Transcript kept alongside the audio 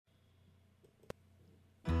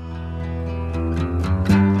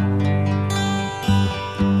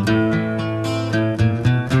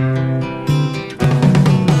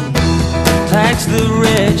the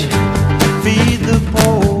rich, feed the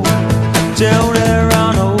poor, till there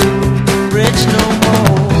are no rich no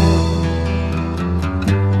more.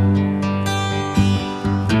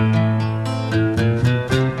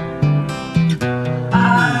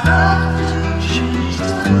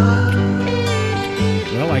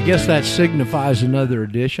 Well, I guess that signifies another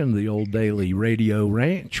edition of the Old Daily Radio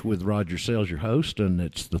Ranch with Roger Sales, your host, and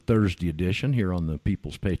it's the Thursday edition here on the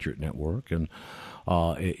People's Patriot Network. And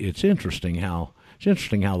it's interesting how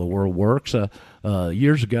the world works.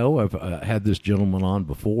 Years ago, I've had this gentleman on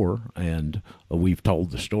before, and we've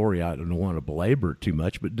told the story. I don't want to belabor it too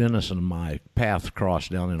much, but Denis and my paths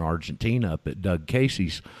crossed down in Argentina up at Doug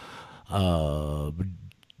Casey's 2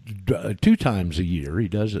 times a year. He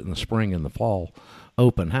does it in the spring and the fall.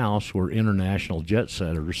 Open house where international jet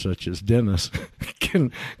setters such as Denis can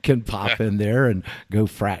pop in there and go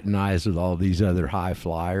fraternize with all these other high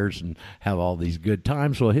flyers and have all these good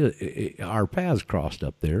times. Well, our paths crossed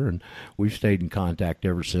up there, and we've stayed in contact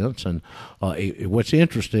ever since. And what's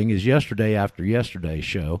interesting is yesterday after yesterday's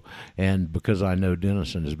show, and because I know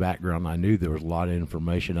Denis and his background, I knew there was a lot of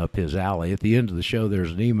information up his alley. At the end of the show,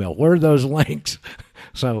 there's an email. Where are those links?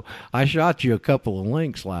 So I shot you a couple of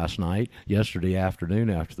links yesterday afternoon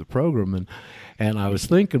after the program, and I was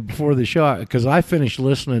thinking before the show, because I finished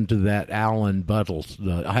listening to that Alan Buttles.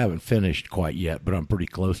 I haven't finished quite yet, but I'm pretty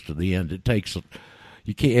close to the end.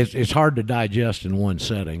 It's hard to digest in one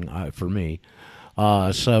setting for me.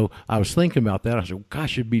 So I was thinking about that. I said,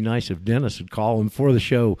 gosh, it'd be nice if Denis would call him before the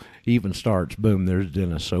show even starts. Boom, there's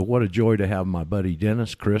Denis. So what a joy to have my buddy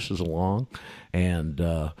Denis. Chris is along,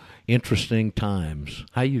 and interesting times.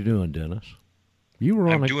 How you doing, Denis?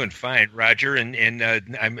 I'm doing fine, Roger. And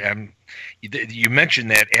I'm. You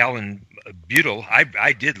mentioned that Alan Butel.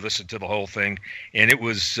 I did listen to the whole thing, and it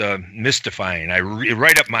was mystifying.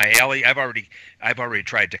 Right up my alley. I've already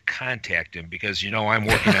tried to contact him because I'm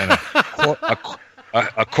working on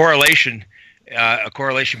a correlation. A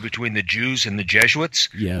correlation between the Jews and the Jesuits.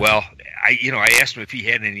 Yeah. Well, I asked him if he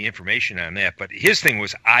had any information on that, but his thing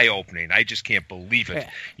was eye-opening. I just can't believe it.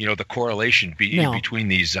 The correlation between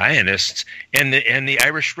these Zionists and the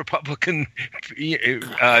Irish Republican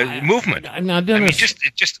movement. Now,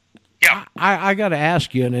 Denis, yeah. I got to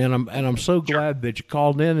ask you, and I'm so glad that you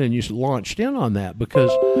called in and you launched in on that, because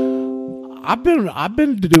I've been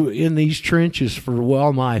in these trenches for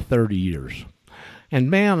well nigh 30 years. And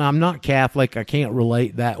man, I'm not Catholic. I can't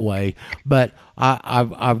relate that way. But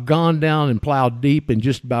I've gone down and plowed deep in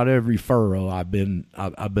just about every furrow I've been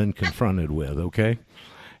confronted with. Okay,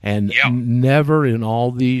 and never in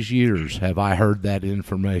all these years have I heard that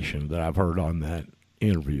information that I've heard on that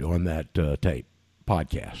interview, on that tape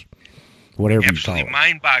podcast, whatever Absolutely you call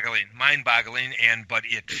it. Mind-boggling, but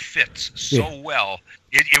it fits so well.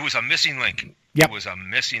 It was a missing link. Yep.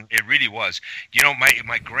 It really was.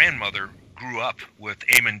 My grandmother grew up with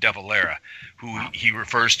Eamon de Valera, who he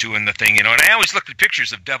refers to in the thing, and I always looked at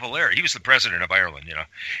pictures of de Valera. He was the president of Ireland,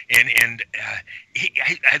 and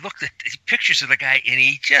I looked at pictures of the guy, and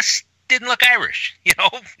he just didn't look Irish,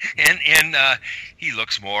 and he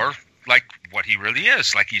looks more like what he really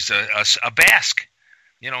is, like he's a Basque,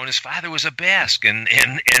 and his father was a Basque, and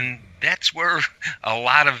that's where a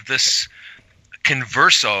lot of this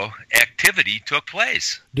converso activity took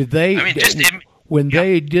place. Did they? When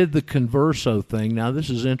they did the converso thing, now this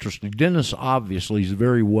is interesting. Denis obviously is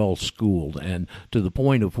very well schooled, and to the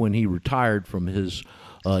point of when he retired from his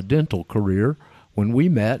dental career, when we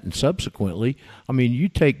met and subsequently, you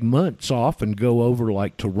take months off and go over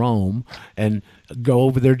like to Rome and go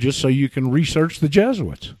over there just so you can research the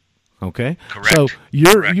Jesuits. Okay, correct. So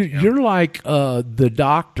you're like the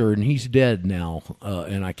doctor, and he's dead now,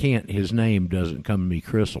 and I can't. His name doesn't come to me.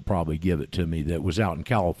 Chris will probably give it to me. That was out in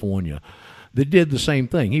California, that did the same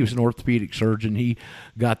thing. He was an orthopedic surgeon. He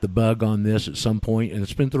got the bug on this at some point and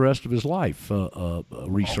spent the rest of his life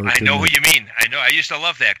researching. I know who you mean. I know. I used to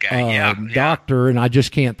love that guy. Doctor, and I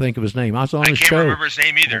just can't think of his name. I was on his show. I can't remember his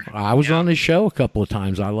name either. I was on his show a couple of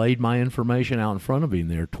times. I laid my information out in front of him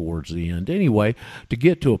there towards the end. Anyway, to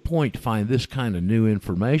get to a point to find this kind of new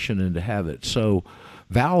information and to have it so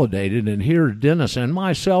validated, and here Denis and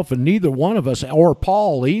myself, and neither one of us, or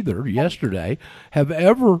Paul either, yesterday, have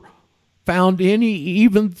ever found any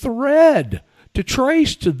even thread to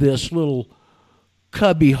trace to this little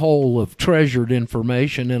cubby hole of treasured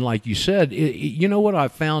information. And like you said, you know what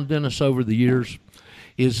I've found, Denis, over the years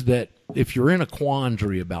is that if you're in a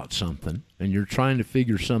quandary about something and you're trying to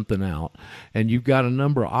figure something out and you've got a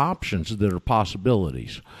number of options that are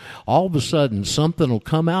possibilities, all of a sudden something will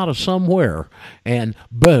come out of somewhere and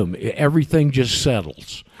boom, everything just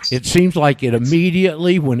settles. It seems like it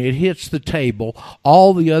immediately, when it hits the table,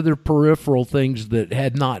 all the other peripheral things that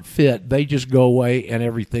had not fit, they just go away and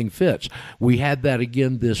everything fits. We had that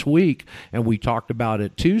again this week, and we talked about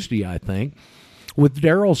it Tuesday, I think, with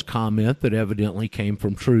Daryl's comment that evidently came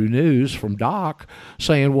from True News from Doc,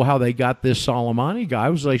 saying, well, how they got this Soleimani guy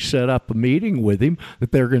was they set up a meeting with him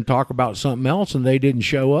that they were going to talk about something else, and they didn't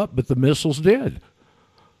show up, but the missiles did.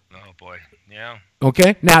 Oh, boy. Yeah.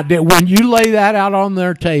 Okay? Now, when you lay that out on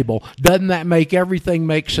their table, doesn't that make everything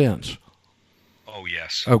make sense? Oh,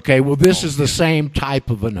 yes. Okay, well, this is the same type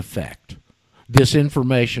of an effect. This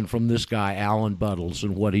information from this guy, Alan Buttles,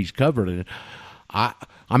 and what he's covered in it.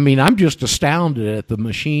 I mean, I'm just astounded at the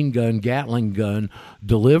machine gun, Gatling gun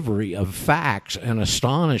delivery of facts and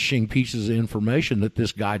astonishing pieces of information that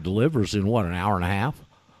this guy delivers in, what, an hour and a half?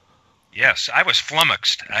 Yes, I was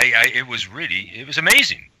flummoxed. It was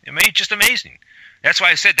amazing. Just amazing. That's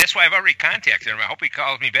why I said, that's why I've already contacted him. I hope he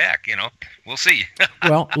calls me back, We'll see.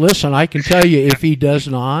 Well, listen, I can tell you if he does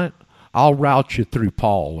not, I'll route you through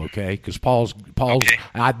Paul, okay? Because Paul's okay.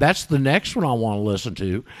 That's the next one I want to listen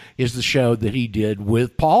to, is the show that he did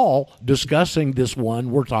with Paul discussing this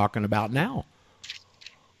one we're talking about now.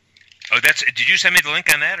 Oh, did you send me the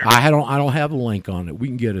link on that? Or? I don't have a link on it. We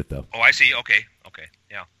can get it, though. Oh, I see. Okay.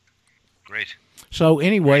 Yeah. Great. So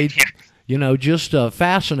anyway, yeah. Just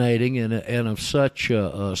fascinating and of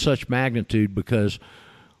such magnitude because,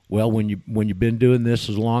 well, when you've been doing this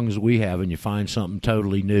as long as we have and you find something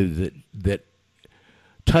totally new that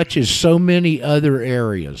touches so many other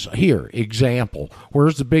areas. Here, example,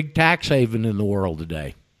 where's the big tax haven in the world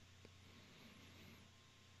today?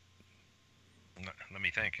 Let me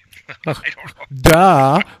think. I don't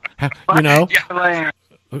Duh. know. Yeah.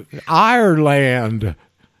 Ireland.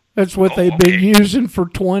 That's what they've been using for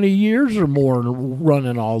 20 years or more,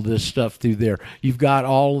 running all this stuff through there. You've got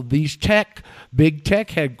all of these big tech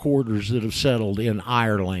headquarters that have settled in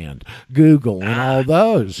Ireland, Google, and all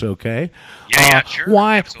those. Okay, yeah, sure.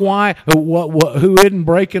 Why? Absolutely. Why? Who isn't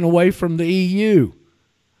breaking away from the EU?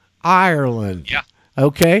 Ireland. Yeah.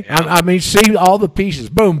 Okay. Yeah. I mean, see all the pieces.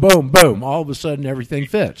 Boom, boom, boom. All of a sudden, everything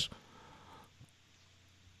fits.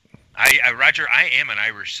 Roger, I am an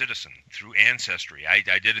Irish citizen through ancestry. I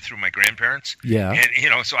did it through my grandparents. Yeah.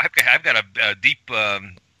 And, so I've got a deep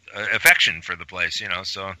affection for the place,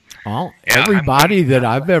 so. Well, yeah, everybody that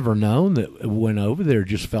I've ever known that went over there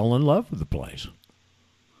just fell in love with the place.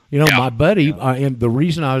 My buddy, and the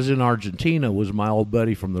reason I was in Argentina was my old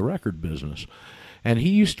buddy from the record business. And he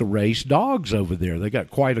used to race dogs over there. They got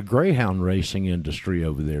quite a greyhound racing industry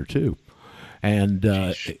over there, too. And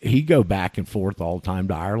he'd go back and forth all the time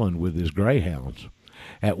to Ireland with his greyhounds.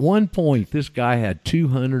 At one point, this guy had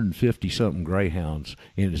 250-something greyhounds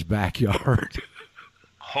in his backyard.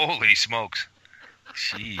 Holy smokes.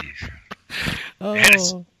 Jeez.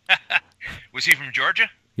 Oh. Was he from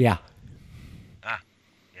Georgia? Yeah.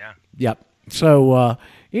 Yeah. Yep. So,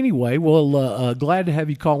 anyway, well, glad to have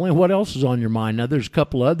you call in. What else is on your mind? Now, there's a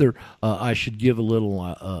couple other, I should give a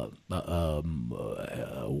little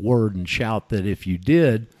word and shout that if you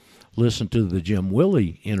did listen to the Jim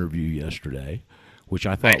Willey interview yesterday, which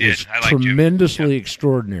I thought was tremendously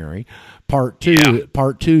extraordinary, part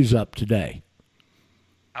two's up today.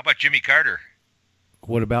 How about Jimmy Carter?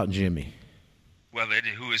 What about Jimmy? Well,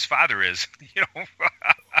 who his father is,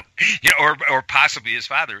 or possibly his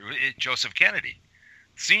father, Joseph Kennedy,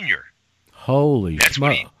 Sr. Holy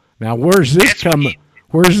smoke! Now, where's this coming?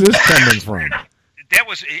 Where's this coming from? That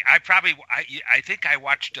was I think I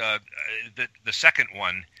watched the second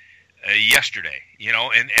one yesterday,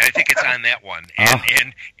 and I think it's on that one.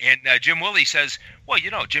 And Jim Willey says, well,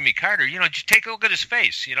 Jimmy Carter, just take a look at his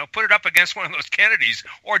face, put it up against one of those Kennedys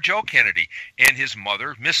or Joe Kennedy. And his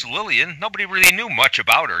mother, Miss Lillian, nobody really knew much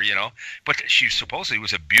about her, but she supposedly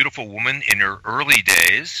was a beautiful woman in her early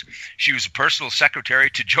days. She was a personal secretary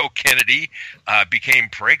to Joe Kennedy, became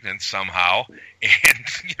pregnant somehow, and,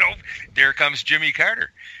 there comes Jimmy Carter.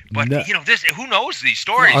 But, who knows these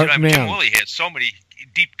stories? Jim Willey has so many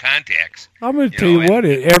deep contacts. I'm going to tell you what,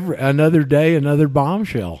 another day, another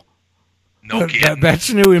bombshell. No kidding.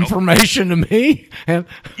 That's new information to me. And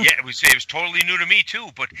it was totally new to me too.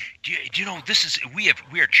 But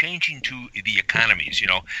we are changing to the economies.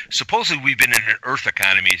 Supposedly we've been in an Earth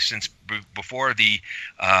economy since before the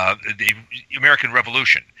American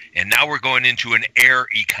Revolution, and now we're going into an air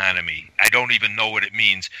economy. I don't even know what it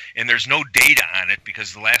means, and there's no data on it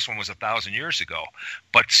because the last one was 1,000 years ago.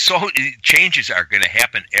 But changes are going to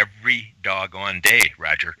happen every doggone day,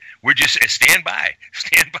 Roger. We're just stand by.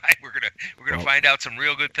 We're gonna find out some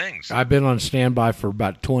real good things. I've been on standby for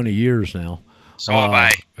about 20 years now. So have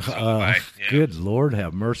I. Yeah. Good Lord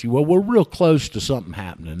have mercy. Well, we're real close to something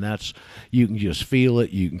happening. You can just feel it.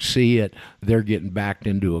 You can see it. They're getting backed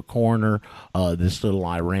into a corner. This little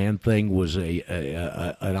Iran thing was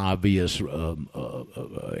an obvious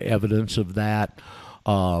evidence of that.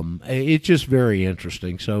 It's just very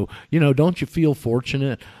interesting. So, don't you feel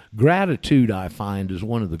fortunate? Gratitude, I find, is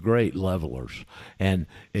one of the great levelers. And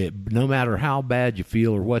no matter how bad you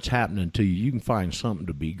feel or what's happening to you, you can find something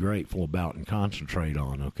to be grateful about and concentrate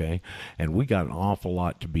on, okay? And we got an awful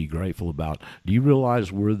lot to be grateful about. Do you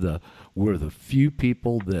realize we're the few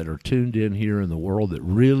people that are tuned in here in the world that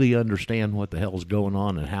really understand what the hell's going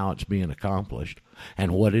on and how it's being accomplished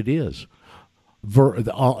and what it is?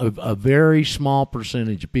 A very small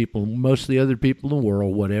percentage of people, most of the other people in the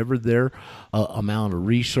world, whatever their amount of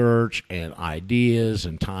research and ideas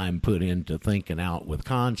and time put into thinking out with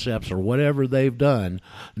concepts or whatever they've done,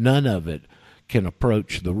 none of it can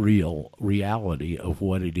approach the reality of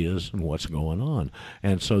what it is and what's going on.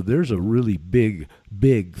 And so there's a really big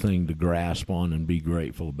thing to grasp on and be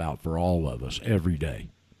grateful about for all of us every day.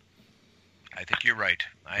 I think you're right,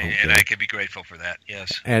 and I can be grateful for that.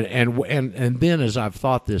 Yes. And then as I've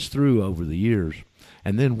thought this through over the years,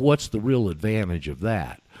 and then what's the real advantage of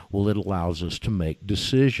that? Well, it allows us to make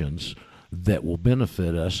decisions that will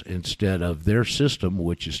benefit us instead of their system,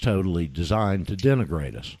 which is totally designed to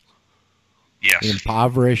denigrate us. Yes.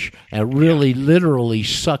 Impoverish and really literally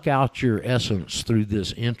suck out your essence through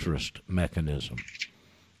this interest mechanism.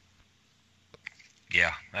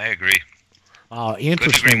 Yeah, I agree. Interesting.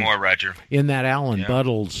 Couldn't agree more, Roger. In that Alan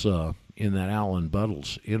Buttles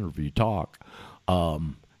interview talk,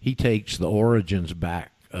 he takes the origins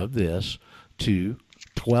back of this to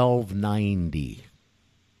 1290.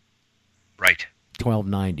 Right.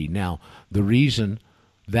 1290. Now, the reason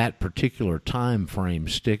that particular time frame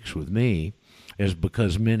sticks with me is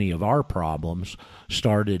because many of our problems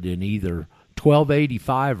started in either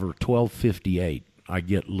 1285 or 1258. I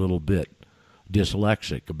get a little bit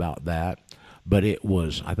dyslexic about that. But it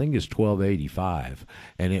was, I think it's 1285,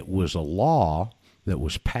 and it was a law that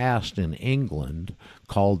was passed in England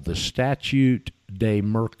called the Statute de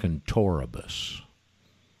Mercantoribus.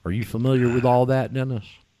 Are you familiar with all that, Dennis?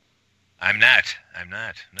 I'm not.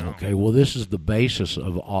 No. Okay, well, this is the basis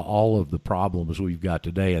of all of the problems we've got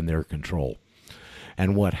today in their control.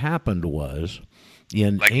 And what happened was,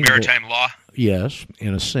 like maritime law? Yes,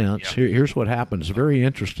 in a sense. Yep. Here's what happened. It's a very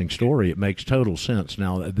interesting story. It makes total sense.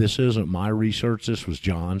 Now, this isn't my research. This was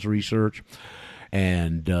John's research.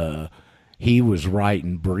 And he was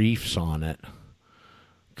writing briefs on it,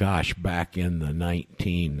 gosh, back in the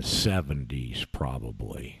 1970s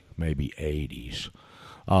probably, maybe 80s.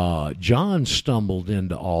 John stumbled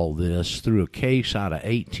into all this through a case out of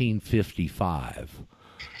 1855.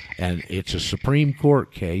 And it's a Supreme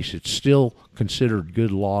Court case. It's still considered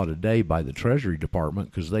good law today by the Treasury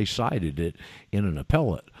Department because they cited it in an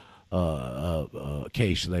appellate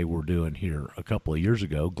case they were doing here a couple of years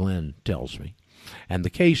ago, Glenn tells me. And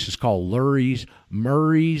the case is called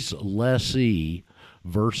Murray's Lessee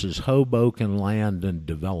versus Hoboken Land and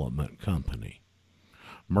Development Company.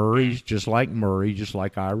 Murray's, just like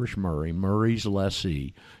Irish Murray, Murray's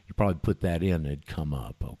Lessee. You probably put that in, it'd come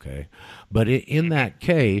up, okay? But in that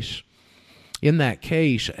case,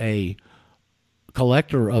 a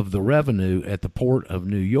collector of the revenue at the Port of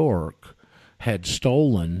New York had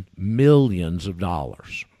stolen millions of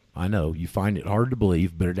dollars. I know, you find it hard to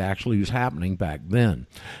believe, but it actually was happening back then.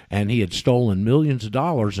 And he had stolen millions of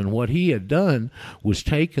dollars, and what he had done was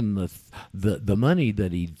taken the money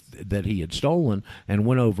that he had stolen and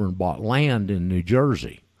went over and bought land in New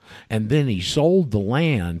Jersey. And then he sold the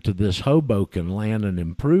land to this Hoboken Land and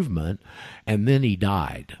Improvement, and then he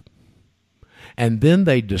died. And then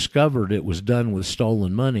they discovered it was done with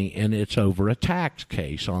stolen money, and it's over a tax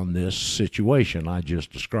case on this situation I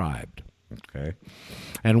just described. Okay,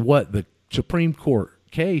 and what the Supreme Court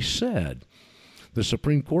case said, the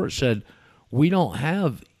Supreme Court said, we don't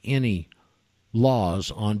have any laws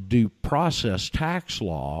on due process tax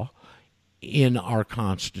law in our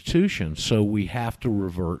Constitution, so we have to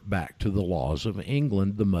revert back to the laws of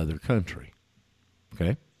England, the mother country.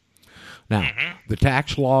 Okay? Now, the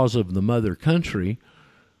tax laws of the mother country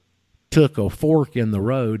took a fork in the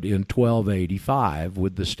road in 1285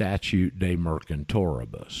 with the Statute de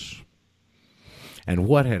Mercantoribus. And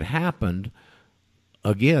what had happened,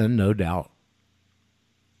 again, no doubt,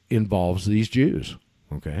 involves these Jews.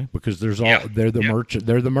 Okay, because they're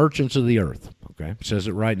the merchants of the earth. Okay, it says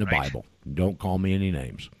it right in the Bible. Don't call me any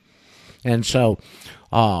names. And so,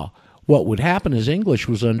 what would happen is English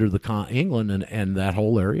was under the England and that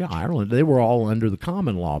whole area, Ireland. They were all under the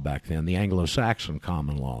common law back then, the Anglo-Saxon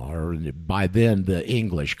common law, or by then the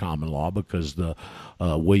English common law, because the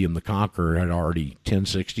William the Conqueror had already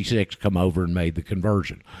 1066 come over and made the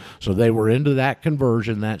conversion. So they were into that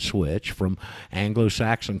conversion, that switch from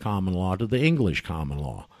Anglo-Saxon common law to the English common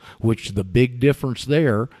law, which the big difference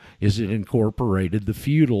there is it incorporated the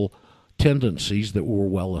feudal tendencies that were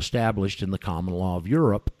well established in the common law of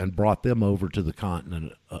Europe and brought them over to the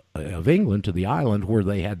continent of England, to the island where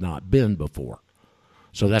they had not been before.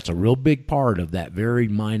 So that's a real big part of that very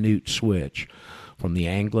minute switch from the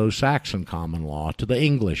Anglo-Saxon common law to the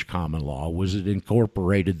English common law, was it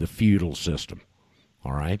incorporated the feudal system.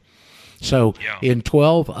 All right? So up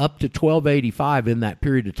to 1285, in that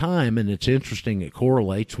period of time, and it's interesting, it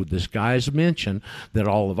correlates with this guy's mention that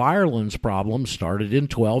all of Ireland's problems started in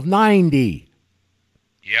 1290.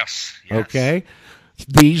 Yes. Okay?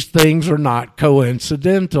 These things are not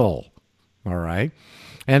coincidental. All right?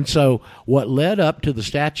 And so what led up to the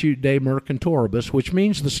Statute de Mercantoribus, which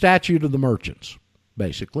means the statute of the merchants,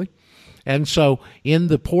 basically. And so in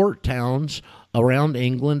the port towns around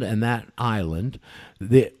England and that island,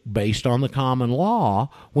 based on the common law,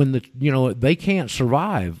 when they can't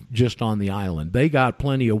survive just on the island. They got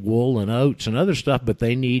plenty of wool and oats and other stuff, but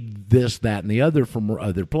they need this, that, and the other from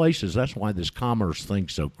other places. That's why this commerce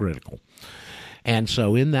thing's so critical. And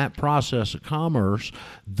so in that process of commerce,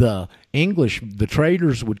 the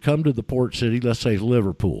traders would come to the port city, let's say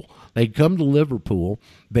Liverpool. They'd come to Liverpool,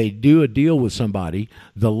 they'd do a deal with somebody,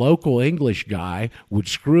 the local English guy would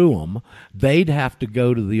screw them, they'd have to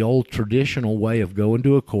go to the old traditional way of going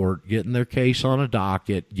to a court, getting their case on a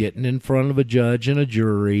docket, getting in front of a judge and a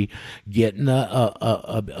jury, getting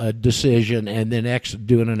a decision, and then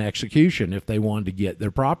doing an execution if they wanted to get their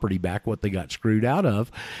property back, what they got screwed out of,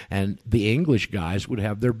 and the English guys would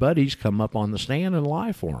have their buddies come up on the stand and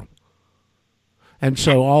lie for them. And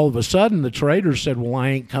so all of a sudden the traders said, well, I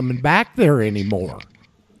ain't coming back there anymore.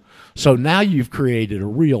 So now you've created a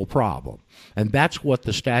real problem. And that's what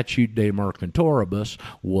the Statute de Mercantoribus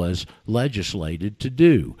was legislated to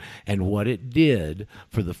do. And what it did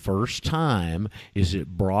for the first time is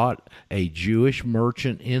it brought a Jewish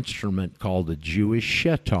merchant instrument called a Jewish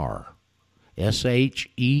shetar. S-H-E-T-A-R,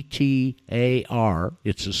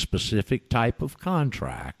 it's a specific type of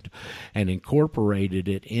contract, and incorporated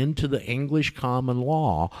it into the English common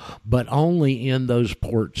law, but only in those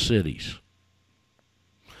port cities.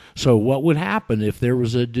 So what would happen if there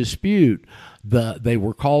was a dispute? They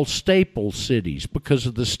were called staple cities because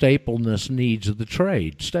of the stapleness needs of the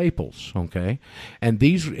trade, staples, okay? And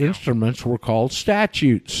these instruments were called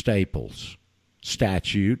statute staples,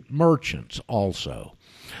 statute merchants also.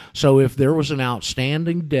 So if there was an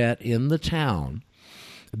outstanding debt in the town,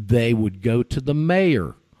 they would go to the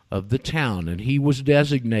mayor of the town, and he was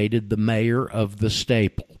designated the mayor of the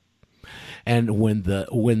staple. And when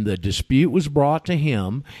the dispute was brought to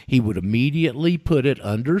him, he would immediately put it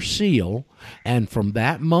under seal, and from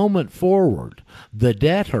that moment forward, the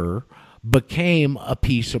debtor became a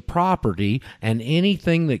piece of property, and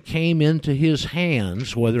anything that came into his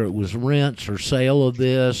hands, whether it was rents or sale of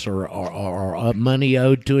this or money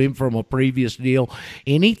owed to him from a previous deal,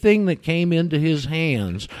 anything that came into his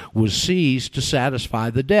hands was seized to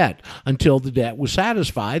satisfy the debt until the debt was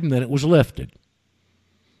satisfied, and then it was lifted.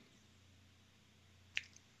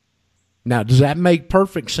 Now, does that make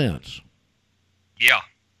perfect sense? Yeah.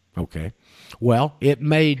 Okay. Well, it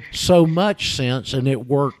made so much sense, and it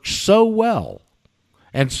worked so well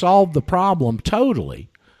and solved the problem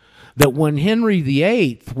totally that when Henry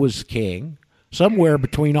VIII was king, somewhere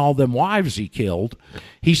between all them wives he killed,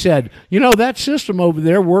 he said, that system over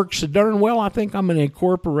there works so darn well, I think I'm going to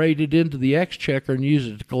incorporate it into the exchequer and use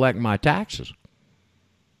it to collect my taxes.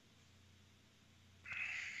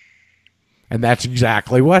 And that's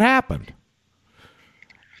exactly what happened.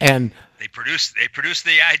 And They produce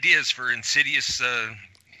the ideas for insidious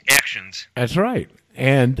actions. That's right.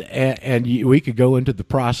 And we could go into the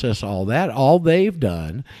process, all that. All they've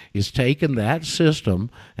done is taken that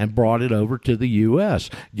system and brought it over to the U.S.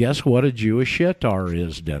 Guess what a Jewish shetar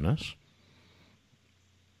is, Dennis?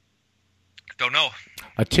 Don't know.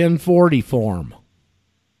 A 1040 form.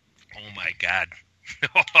 Oh, my God.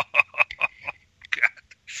 God.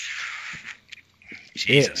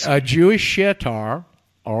 Jesus. A Jewish shetar,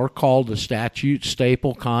 or called a statute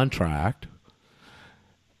staple contract,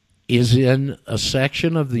 is in a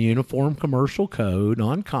section of the Uniform Commercial Code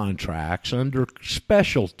on contracts under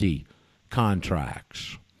specialty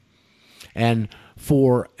contracts. And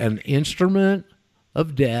for an instrument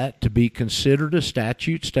of debt to be considered a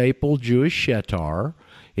statute staple Jewish shetar,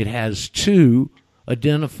 it has two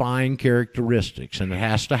identifying characteristics, and it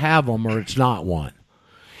has to have them or it's not one.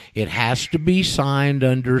 It has to be signed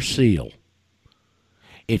under seal.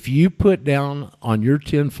 If you put down on your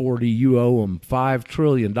 1040 you owe them $5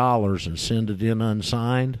 trillion and send it in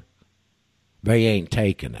unsigned, they ain't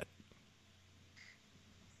taking it.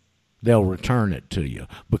 They'll return it to you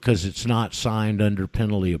because it's not signed under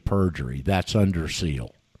penalty of perjury. That's under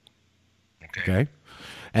seal. Okay?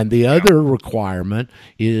 And the other requirement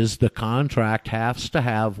is the contract has to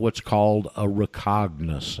have what's called a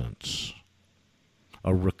recognizance.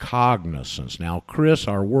 A recognizance. Now, Chris,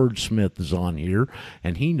 our wordsmith, is on here,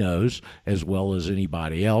 and he knows, as well as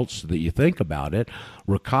anybody else that you think about it,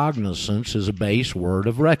 recognizance is a base word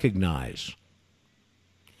of recognize.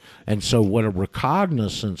 And so what a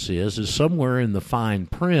recognizance is somewhere in the fine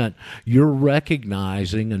print, you're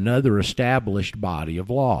recognizing another established body of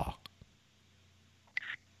law.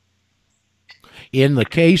 In the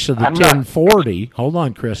case of the 1040, hold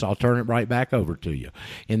on, Chris, I'll turn it right back over to you.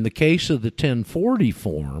 In the case of the 1040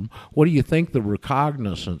 form, what do you think the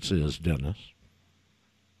recognizance is, Dennis?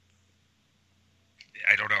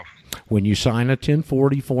 I don't know. When you sign a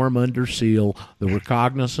 1040 form under seal, the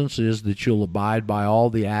recognizance is that you'll abide by all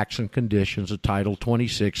the acts and conditions of Title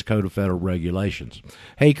 26 Code of Federal Regulations.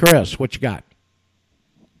 Hey, Chris, what you got?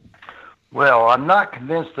 Well, I'm not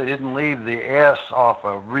convinced they didn't leave the S off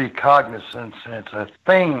of recognizance. It's a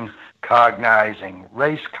thing cognizing,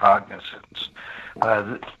 race cognizance.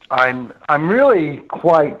 I'm really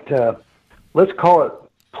quite, let's call it,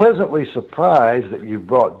 pleasantly surprised that you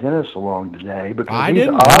brought Denis along today because I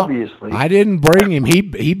didn't bring him.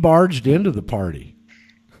 He barged into the party.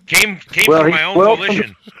 Came from my own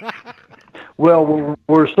volition. Well,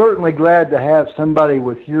 we're certainly glad to have somebody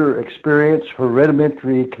with your experience,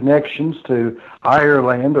 rudimentary connections to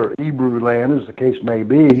Ireland or Hebrew land, as the case may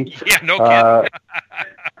be. Yeah, no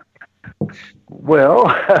kidding. Well,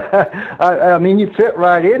 I mean, you fit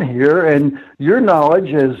right in here, and your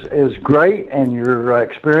knowledge is great, and your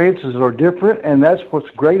experiences are different, and that's what's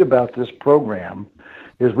great about this program,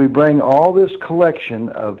 is we bring all this collection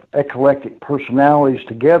of eclectic personalities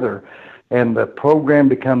together, and the program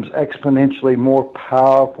becomes exponentially more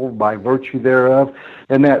powerful by virtue thereof.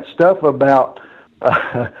 And that stuff about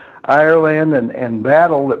Ireland and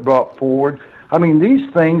battle that brought forward, I mean, these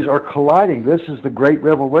things are colliding. This is the great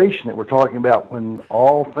revelation that we're talking about, when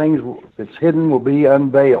all things that's hidden will be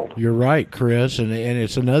unveiled. You're right, Chris, and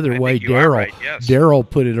it's another way Daryl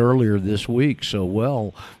put it earlier this week so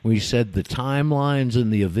well. We said the timelines and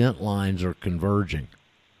the event lines are converging.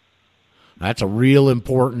 That's a real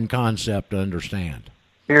important concept to understand.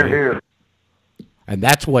 Hear, hear. And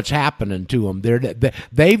that's what's happening to them.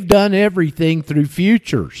 They've done everything through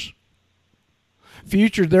futures.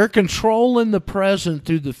 They're controlling the present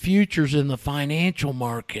through the futures in the financial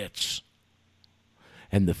markets.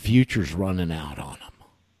 And the future's running out on them.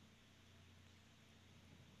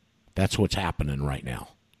 That's what's happening right now.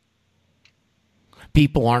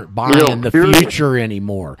 People aren't buying the future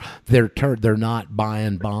anymore. They're not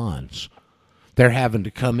buying bonds. They're having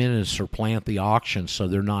to come in and supplant the auctions so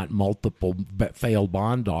they're not multiple failed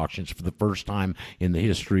bond auctions for the first time in the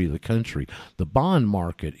history of the country. The bond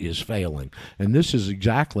market is failing. And this is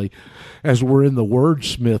exactly, as we're in the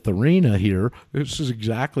wordsmith arena here, this is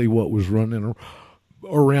exactly what was running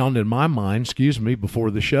around in my mind, before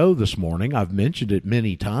the show this morning. I've mentioned it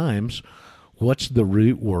many times. What's the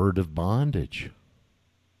root word of bondage?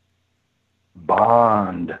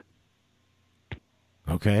 Bond.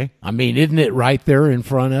 Okay? I mean, isn't it right there in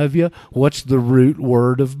front of you? What's the root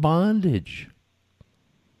word of bondage?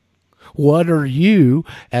 What are you,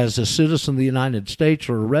 as a citizen of the United States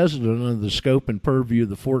or a resident of the scope and purview of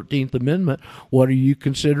the 14th Amendment, what are you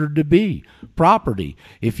considered to be? Property.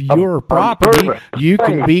 If you're property, you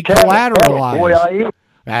can be collateralized.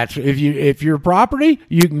 That's if you're property,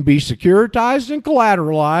 you can be securitized and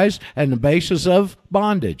collateralized on the basis of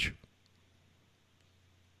bondage.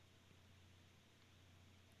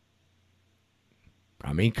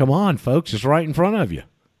 I mean, come on, folks. It's right in front of you.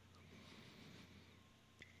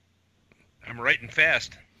 I'm writing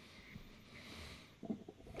fast.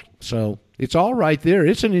 So it's all right there.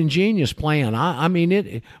 It's an ingenious plan. I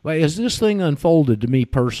mean, as this thing unfolded to me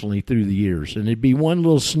personally through the years, and it'd be one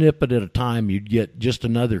little snippet at a time, you'd get just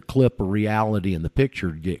another clip of reality and the picture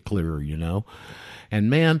would get clearer, you know. And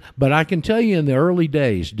man, but I can tell you in the early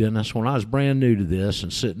days, Dennis, when I was brand new to this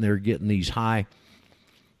and sitting there getting these high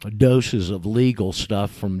doses of legal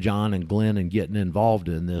stuff from John and Glenn and getting involved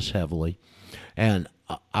in this heavily. And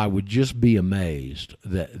I would just be amazed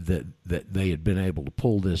that they had been able to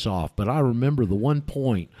pull this off. But I remember the one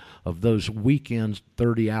point of those weekends,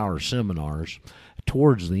 30-hour seminars,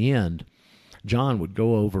 towards the end, John would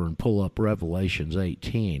go over and pull up Revelations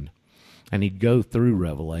 18, and he'd go through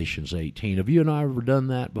Revelations 18. Have you and I ever done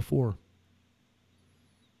that before?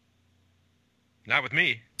 Not with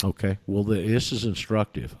me. Okay. Well, this is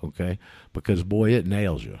instructive, okay, because, boy, it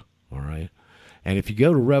nails you, all right? And if you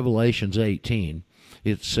go to Revelations 18,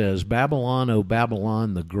 it says, Babylon, O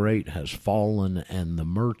Babylon the Great, has fallen, and the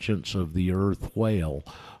merchants of the earth wail,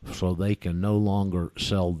 so they can no longer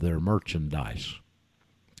sell their merchandise.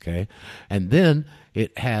 Okay? And then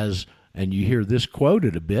it has, and you hear this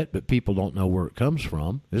quoted a bit, but people don't know where it comes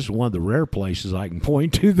from. This is one of the rare places I can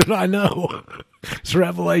point to that I know. It's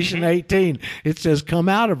Revelation 18. It says, come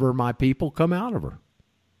out of her, my people, come out of her.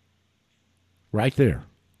 Right there.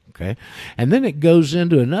 Okay, and then it goes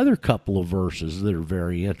into another couple of verses that are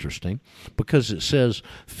very interesting, because it says,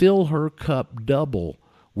 fill her cup double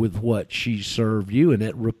with what she served you, and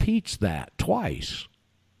it repeats that twice.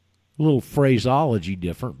 A little phraseology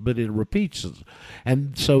different, but it repeats it.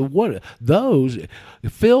 And so what those,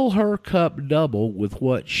 fill her cup double with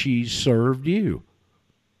what she served you.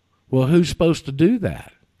 Well, who's supposed to do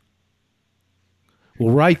that?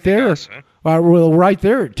 Well, right there, right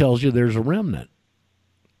there it tells you there's a remnant.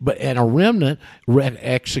 And a remnant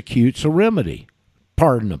executes a remedy.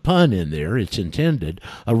 Pardon the pun in there, it's intended.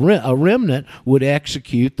 A remnant would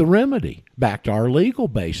execute the remedy back to our legal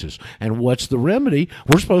basis. And what's the remedy?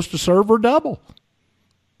 We're supposed to serve her double.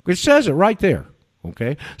 It says it right there.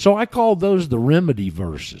 Okay? So I call those the remedy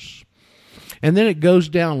verses. And then it goes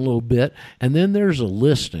down a little bit, and then there's a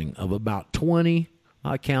listing of about 20,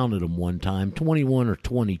 I counted them one time, 21 or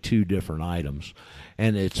 22 different items.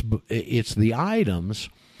 And it's the items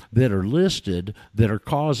that are listed that are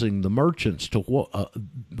causing the merchants to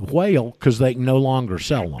wail because they can no longer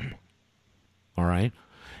sell them. All right?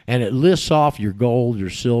 And it lists off your gold, your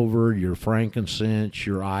silver, your frankincense,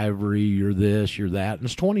 your ivory, your this, your that. And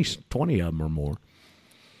it's 20 of them or more.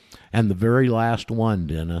 And the very last one,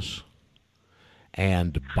 Dennis,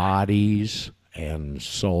 and bodies and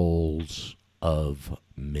souls of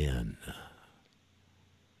men.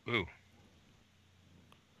 Ooh.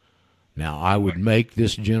 Now, I would make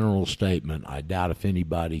this general statement. I doubt if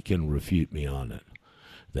anybody can refute me on it.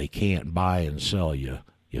 They can't buy and sell you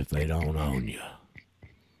if they don't own you.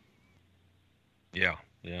 Yeah,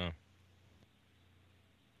 yeah.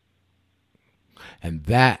 And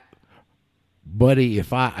that, buddy,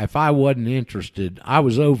 if I wasn't interested, I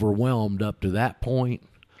was overwhelmed up to that point.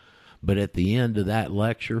 But at the end of that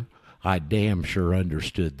lecture, I damn sure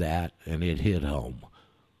understood that, and it hit home.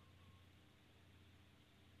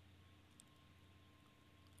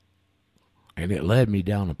 And it led me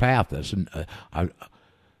down a path.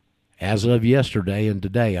 As of yesterday and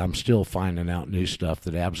today, I'm still finding out new stuff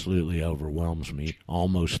that absolutely overwhelms me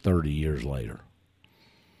almost 30 years later.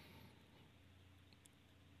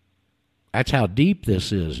 That's how deep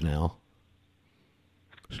this is now.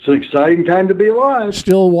 It's an exciting time to be alive.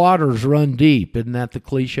 Still waters run deep. Isn't that the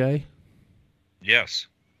cliche? Yes.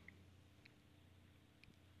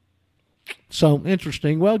 So,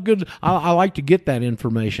 interesting. Well, good. I like to get that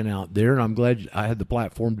information out there, and I'm glad I had the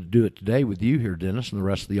platform to do it today with you here, Dennis, and the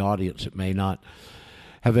rest of the audience that may not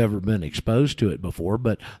have ever been exposed to it before.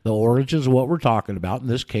 But the origins of what we're talking about, and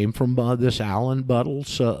this came from this Alan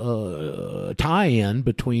Buttle's tie-in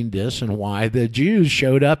between this and why the Jews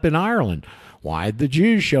showed up in Ireland. Why did the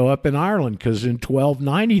Jews show up in Ireland? Because in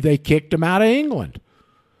 1290 they kicked them out of England.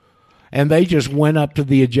 And they just went up to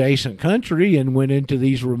the adjacent country and went into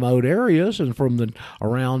these remote areas. And from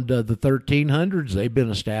around the 1300s, they've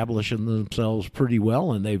been establishing themselves pretty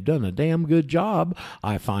well, and they've done a damn good job,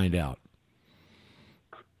 I find out.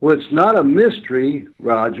 Well, it's not a mystery,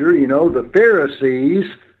 Roger. You know, the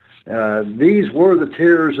Pharisees, these were the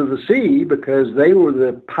terrors of the sea because they were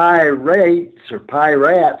the pirates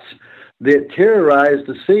that terrorized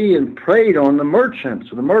the sea and preyed on the merchants,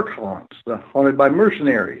 the merchants, haunted by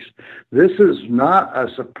mercenaries. This is not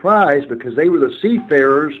a surprise because they were the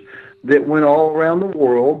seafarers that went all around the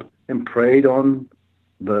world and preyed on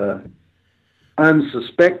the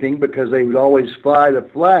unsuspecting because they would always fly the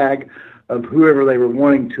flag of whoever they were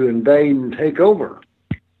wanting to invade and take over.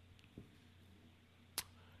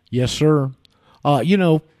 Yes, sir.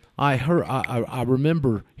 I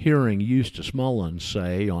remember hearing Eustace Mullins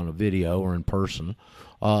say on a video or in person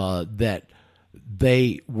that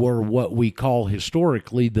they were what we call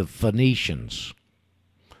historically the Phoenicians.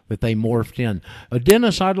 that they morphed in.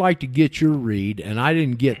 Dennis, I'd like to get your read, and I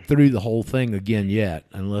didn't get through the whole thing again yet,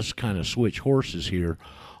 and let's kind of switch horses here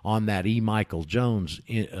on that E. Michael Jones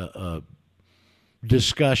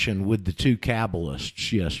discussion with the two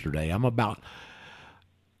Kabbalists yesterday.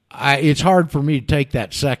 It's hard for me to take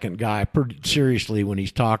that second guy pretty seriously when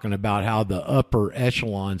he's talking about how the upper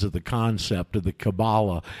echelons of the concept of the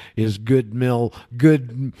Kabbalah is goodwill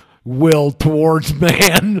towards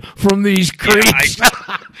man from these creeps.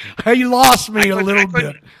 Yeah, he lost me a little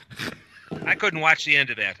bit. I couldn't watch the end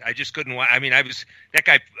of that. I just couldn't watch. I mean, that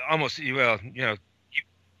guy almost, well,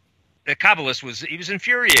 the Kabbalist was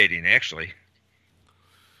infuriating, actually.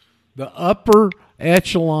 The upper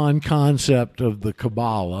echelon concept of the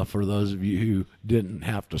Kabbalah, for those of you who didn't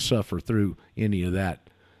have to suffer through any of that,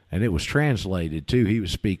 and it was translated too. He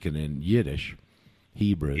was speaking in Yiddish,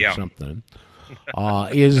 Hebrew, something.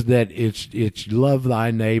 Is that it's love thy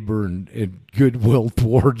neighbor and goodwill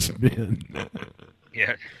towards men.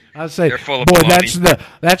 Yeah, I say, boy,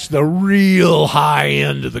 that's the real high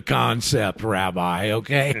end of the concept, Rabbi.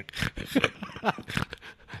 Okay.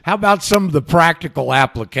 How about some of the practical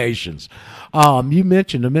applications? You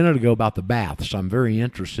mentioned a minute ago about the baths. I'm very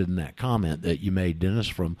interested in that comment that you made, Dennis,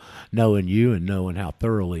 from knowing you and knowing how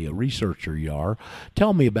thoroughly a researcher you are.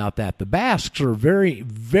 Tell me about that. The Basques are a very,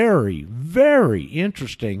 very, very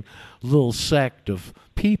interesting little sect of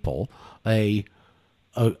people, an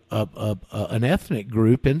ethnic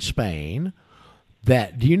group in Spain. Do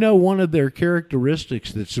you know one of their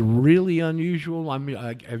characteristics that's really unusual? I mean,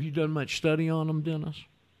 have you done much study on them, Dennis?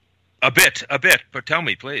 A bit, but tell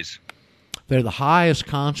me, please. They're the highest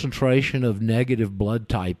concentration of negative blood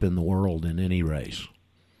type in the world in any race.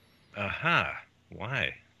 Uh-huh.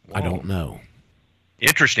 Why? Whoa. I don't know.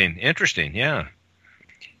 Interesting, yeah.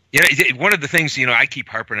 One of the things, I keep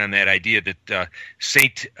harping on that idea that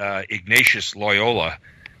St. Ignatius Loyola,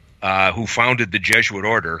 who founded the Jesuit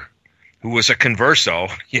order, who was a converso,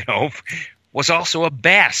 was also a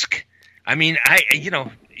Basque. I mean,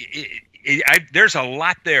 there's a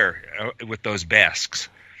lot there with those Basques,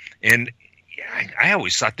 and I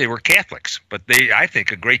always thought they were Catholics, but I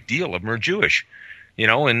think a great deal of them are Jewish,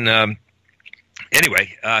 and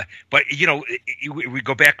anyway, but we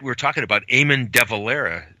go back, we were talking about Eamon de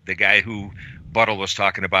Valera, the guy who Buttle was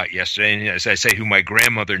talking about yesterday, and as I say, who my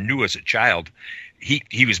grandmother knew as a child.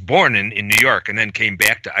 He was born in New York and then came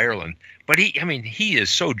back to Ireland, but he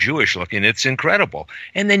is so Jewish looking, it's incredible.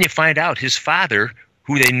 And then you find out his father,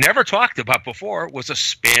 who they never talked about before, was a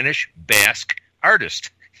Spanish Basque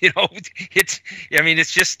artist. It's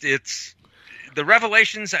the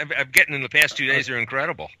revelations I'm getting in the past 2 days are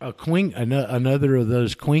incredible. Another of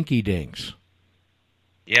those quinky dinks.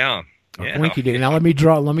 Yeah. Quinky dink. Now let me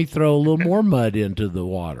throw a little more mud into the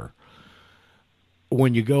water.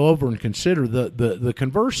 When you go over and consider the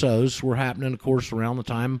conversos were happening, of course, around the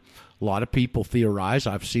time a lot of people theorize.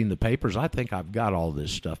 I've seen the papers. I think I've got all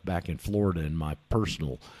this stuff back in Florida in my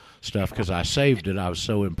personal stuff because I saved it. I was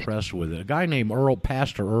so impressed with it. A guy named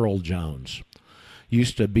Pastor Earl Jones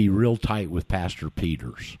used to be real tight with Pastor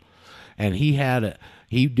Peters, and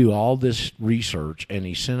he'd do all this research, and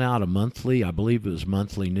he sent out a monthly, I believe it was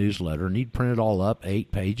monthly newsletter, and he'd print it all up,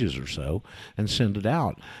 8 pages or so, and send it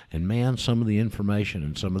out. And man, some of the information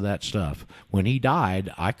and some of that stuff. When he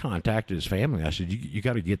died, I contacted his family. I said, you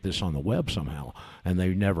got to get this on the web somehow. And they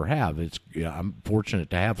never have. I'm fortunate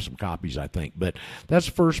to have some copies, I think. But that's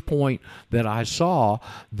the first point that I saw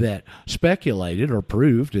that speculated or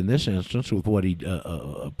proved, in this instance, with what he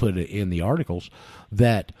put in the articles,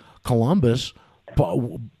 that Columbus,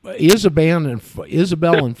 Isabel and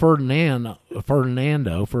Ferdinand,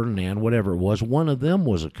 whatever it was, one of them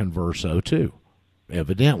was a converso too,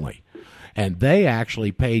 evidently. And they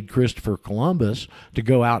actually paid Christopher Columbus to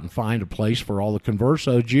go out and find a place for all the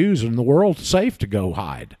converso Jews in the world safe to go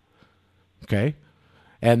hide. Okay?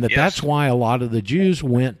 And that's why a lot of the Jews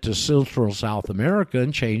went to Central South America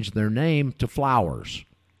and changed their name to flower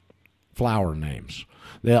names.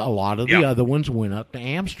 A lot of the other ones went up to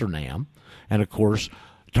Amsterdam and, of course,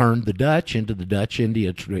 turned the Dutch into the Dutch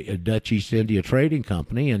East India Trading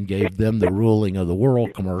Company and gave them the ruling of the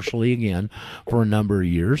world commercially again for a number of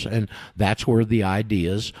years. And that's where the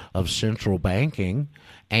ideas of central banking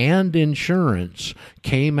and insurance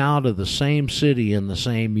came out of the same city in the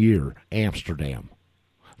same year, Amsterdam.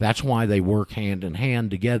 That's why they work hand in hand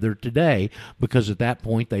together today, because at that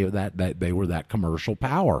point they were that commercial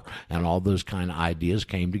power, and all those kind of ideas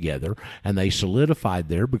came together, and they solidified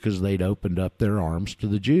there because they'd opened up their arms to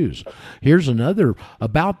the Jews. Here's another,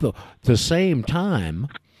 about the same time,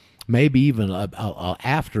 maybe even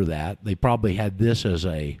after that, they probably had this as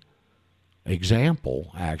a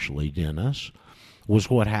example, actually, Dennis. was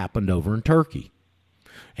what happened over in Turkey.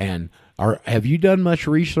 And have you done much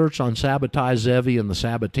research on Sabbatai Zevi and the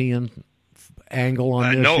Sabbatean angle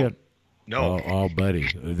on this yet? No. Oh, buddy,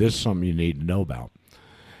 this is something you need to know about.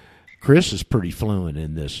 Chris is pretty fluent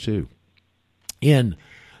in this, too. In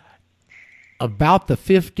about the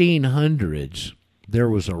 1500s, there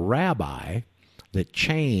was a rabbi that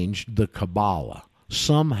changed the Kabbalah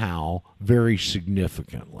somehow very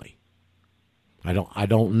significantly. I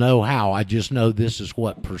don't know how. I just know this is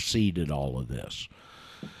what preceded all of this.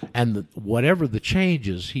 And whatever the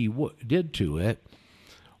changes he did to it,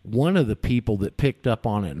 one of the people that picked up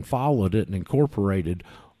on it and followed it and incorporated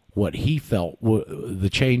what he felt the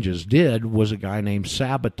changes did was a guy named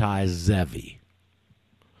Sabbatai Zevi,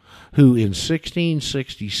 who in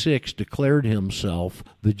 1666 declared himself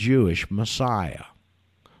the Jewish Messiah.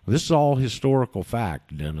 This is all historical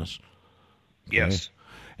fact, Dennis. Okay? Yes.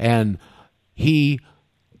 And he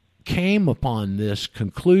came upon this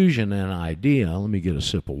conclusion and idea. Let me get a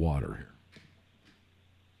sip of water here.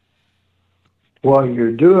 While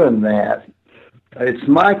you're doing that, it's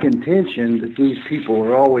my contention that these people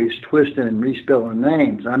are always twisting and respelling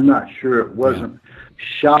names. I'm not sure it wasn't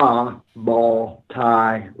Shah Bal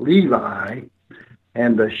Tai Levi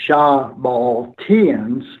and the Shah Bal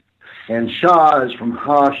Tians, and Shah is from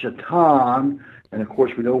Ha-Shatan, and of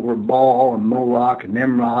course we know where Baal and Moloch and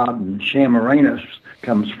Nimrod and Shamaranus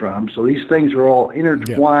comes from. So these things are all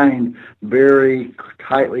intertwined, very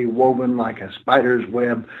tightly woven like a spider's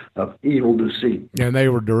web of evil deceit. And they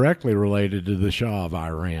were directly related to the Shah of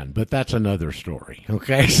Iran, but that's another story.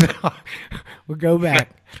 Okay, so we'll go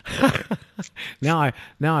back. Now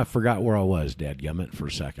I forgot where I was, dadgummit, for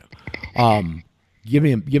a second. Give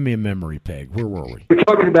me a memory peg. Where were we? We're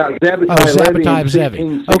talking about Sabbatai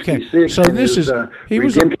Zevi. Okay, so this is he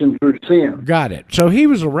was redemption through sin. Got it. So he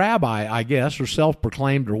was a rabbi, I guess, or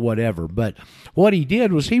self-proclaimed or whatever. But what he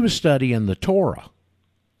did was he was studying the Torah.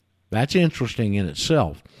 That's interesting in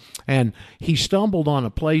itself. And he stumbled on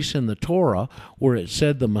a place in the Torah where it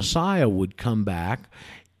said the Messiah would come back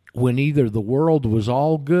when either the world was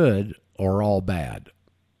all good or all bad.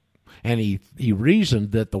 And he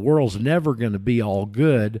reasoned that the world's never going to be all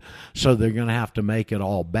good, so they're going to have to make it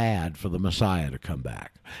all bad for the Messiah to come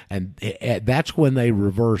back. And that's when they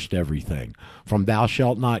reversed everything, from thou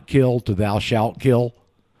shalt not kill to thou shalt kill,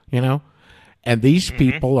 And these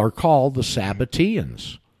people are called the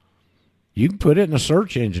Sabbateans. You can put it in a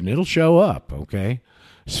search engine. It'll show up, okay?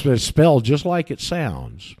 It's spelled just like it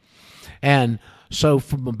sounds. And so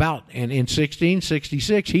in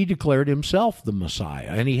 1666, he declared himself the Messiah,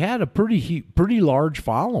 and he had a pretty large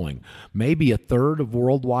following, maybe a third of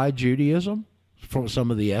worldwide Judaism, from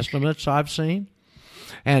some of the estimates I've seen.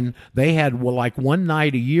 And they had like one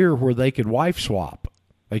night a year where they could wife swap.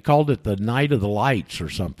 They called it the Night of the Lights or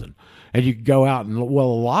something. And you could go out and, a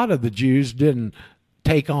lot of the Jews didn't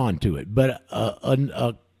take on to it, but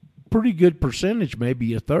a pretty good percentage,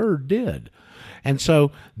 maybe a third, did. And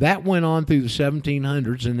so that went on through the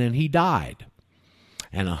 1700s, and then he died.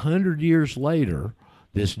 And 100 years later,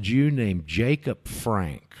 this Jew named Jacob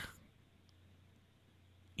Frank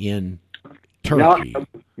in Turkey.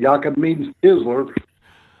 Jacob means chiseler.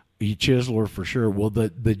 Chiseler for sure. Well,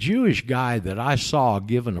 the Jewish guy that I saw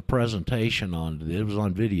giving a presentation it was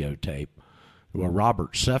on videotape. Well,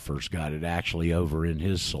 Robert Seffer's got it actually over in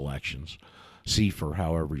his selections. Sefer,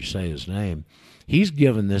 however you say his name. He's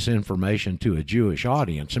given this information to a Jewish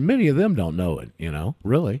audience, and many of them don't know it,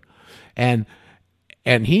 really. And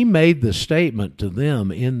he made the statement to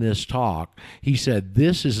them in this talk. He said,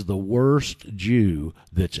 "This is the worst Jew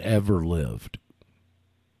that's ever lived."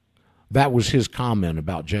 That was his comment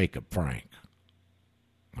about Jacob Frank.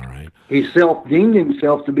 All right. He deemed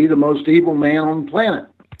himself to be the most evil man on the planet.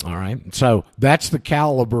 All right. So that's the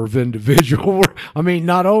caliber of individual. I mean,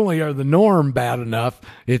 not only are the norm bad enough,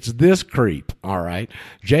 it's this creep. All right.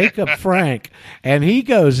 Jacob Frank. And he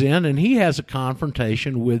goes in and he has a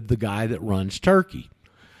confrontation with the guy that runs Turkey.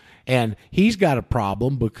 And he's got a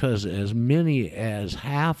problem because as many as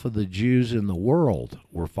half of the Jews in the world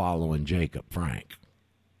were following Jacob Frank.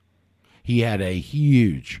 He had a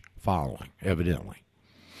huge following, evidently.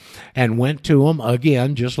 And went to him,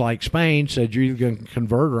 again, just like Spain, said, "You're either going to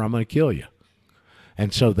convert or I'm going to kill you."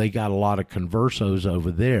 And so they got a lot of conversos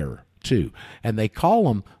over there, too. And they call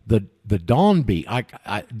them the Donby.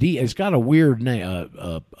 It's got a weird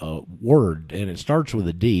word, and it starts with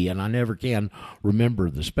a D, and I never can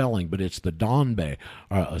remember the spelling, but it's the Donbe,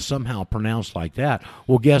 somehow pronounced like that.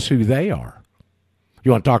 Well, guess who they are?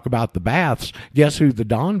 You want to talk about the baths? Guess who the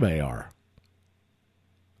Donbe are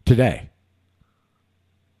today?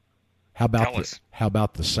 How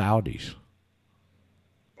about the Saudis?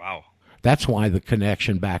 Wow. That's why the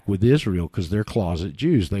connection back with Israel, because they're closet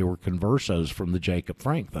Jews. They were conversos from the Jacob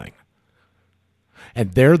Frank thing.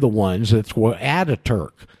 And they're the ones that were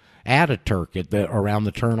Ataturk around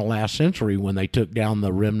the turn of last century when they took down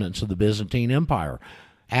the remnants of the Byzantine Empire.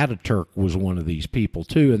 Ataturk was one of these people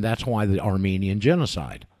too, and that's why the Armenian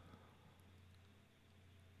genocide.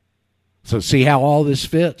 So see how all this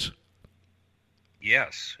fits?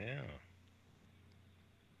 Yes, yeah.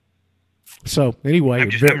 So anyway,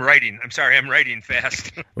 I'm writing. I'm sorry, I'm writing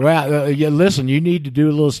fast. Well, listen, you need to do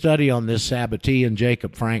a little study on this Sabbatea and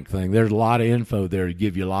Jacob Frank thing. There's a lot of info there to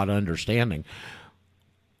give you a lot of understanding.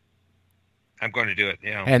 I'm going to do it,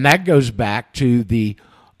 yeah. And that goes back to the,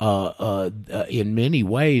 in many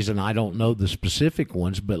ways, and I don't know the specific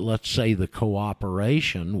ones, but let's say the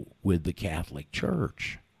cooperation with the Catholic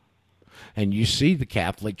Church. And you see the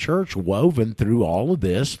Catholic Church woven through all of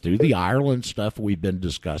this, through the Ireland stuff we've been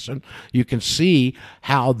discussing. You can see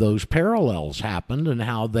how those parallels happened and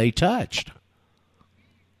how they touched.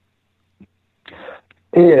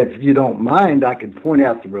 If you don't mind, I can point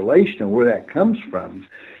out the relation of where that comes from.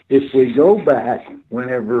 If we go back,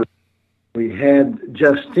 whenever we had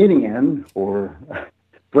Justinian, or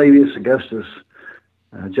Flavius Augustus,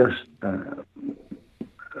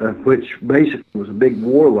 which basically was a big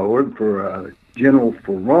warlord for a general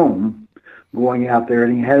for Rome, going out there,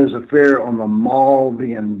 and he had his affair on the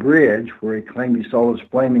Malvian Bridge, where he claimed he saw this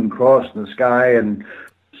flaming cross in the sky, and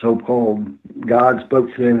so-called God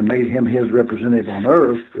spoke to him and made him his representative on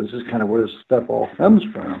earth. This is kind of where this stuff all comes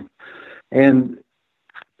from. And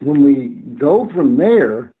when we go from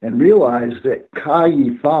there and realize that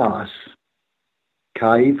Caiaphas,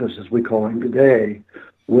 as we call him today,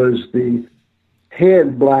 was the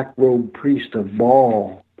head black-robed priest of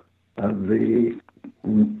Baal, of the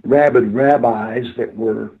rabid rabbis that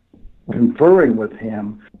were conferring with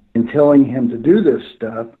him and telling him to do this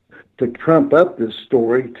stuff, to trump up this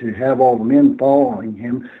story, to have all the men following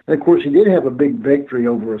him. And, of course, he did have a big victory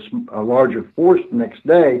over a larger force the next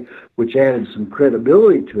day, which added some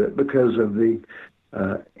credibility to it because of the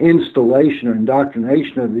installation or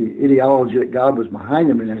indoctrination of the ideology that God was behind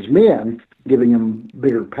him and his men, giving him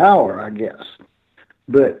bigger power, I guess.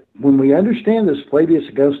 But when we understand this Flavius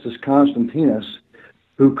Augustus Constantinus,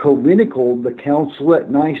 who co-vinicled the council at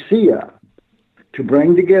Nicaea to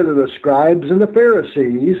bring together the scribes and the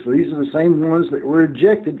Pharisees, these are the same ones that were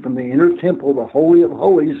ejected from the inner temple, the Holy of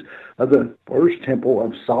Holies of the first temple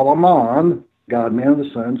of Solomon, God, man of the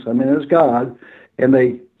sun, son, man is God, and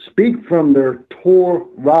they speak from their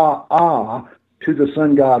Torah to the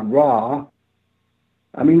sun god Ra.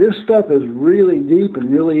 I mean, this stuff is really deep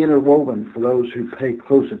and really interwoven for those who pay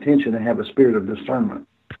close attention and have a spirit of discernment.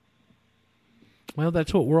 Well,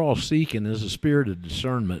 that's what we're all seeking, is a spirit of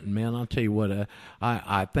discernment. And, man, I'll tell you what,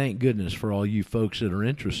 I thank goodness for all you folks that are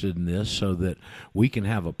interested in this so that we can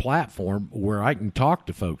have a platform where I can talk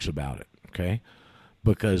to folks about it, okay?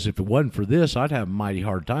 Because if it wasn't for this, I'd have a mighty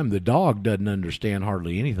hard time. The dog doesn't understand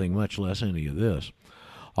hardly anything, much less any of this.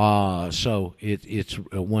 So it's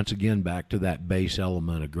once again back to that base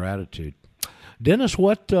element of gratitude. Dennis,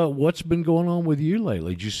 what's been going on with you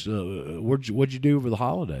lately? Just what'd you do over the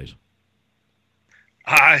holidays?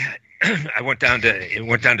 I went down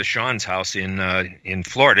to Sean's house in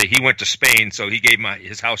Florida. He went to Spain, so he gave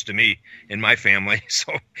his house to me and my family.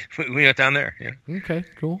 So we went down there. Yeah. Okay,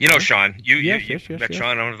 cool. You know Sean. You yes, met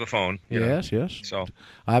Sean over the phone. Yes. So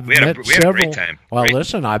we had a great time. Well,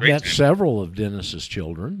 listen, I've met several of Dennis's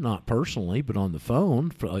children, not personally, but on the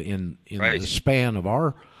phone in the span of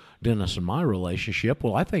our Dennis and my relationship.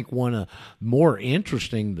 Well, I think one more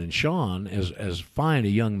interesting than Sean, as fine a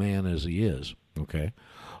young man as he is, okay,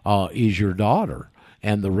 is your daughter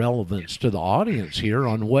and the relevance to the audience here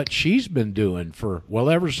on what she's been doing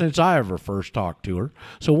ever since I ever first talked to her.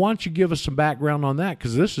 So why don't you give us some background on that,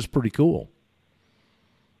 because this is pretty cool.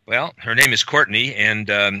 Well, her name is Courtney, and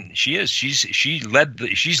she's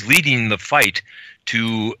leading the fight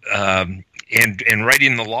to and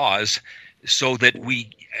writing the laws so that we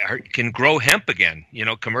can grow hemp again,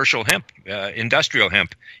 commercial hemp, industrial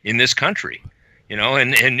hemp in this country.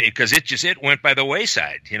 And because it went by the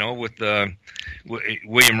wayside, with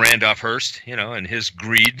William Randolph Hearst, and his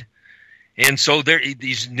greed. And so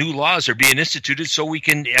these new laws are being instituted so we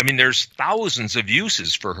can, there's thousands of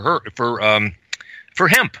uses for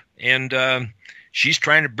hemp. And she's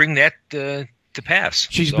trying to bring that to pass.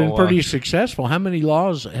 She's been pretty successful. How many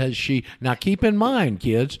laws has she? Now, keep in mind,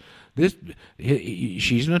 kids,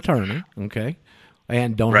 she's an attorney, okay?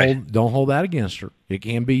 And don't hold that against her. It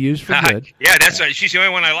can be used for good. Yeah, that's right. She's the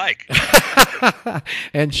only one I like.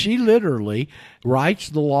 And she literally writes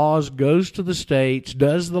the laws, goes to the states,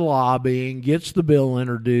 does the lobbying, gets the bill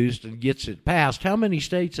introduced, and gets it passed. How many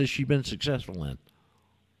states has she been successful in?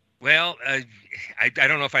 Well, I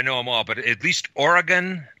don't know if I know them all, but at least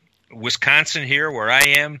Oregon, Wisconsin here, where I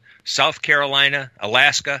am, South Carolina,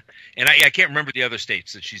 Alaska, and I can't remember the other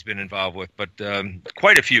states that she's been involved with, but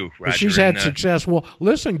quite a few, Roger. She's had success. Well,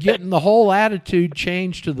 listen, getting the whole attitude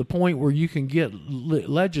changed to the point where you can get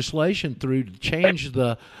legislation through to change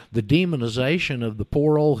the demonization of the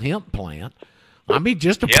poor old hemp plant. I mean,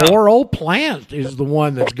 just a poor old plant is the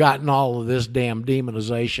one that's gotten all of this damn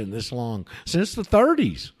demonization this long, since the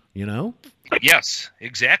 30s, you know? Yes,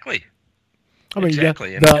 exactly. I mean,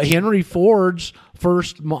 exactly. The Henry Ford's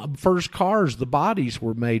first cars, the bodies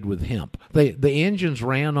were made with hemp. The engines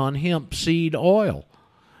ran on hemp seed oil.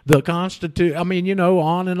 I mean, you know,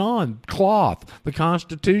 on and on. Cloth. The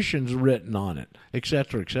Constitution's written on it, et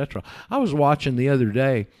cetera, et cetera. I was watching the other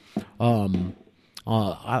day. I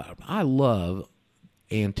love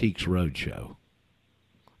Antiques Roadshow.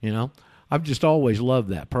 You know, I've just always loved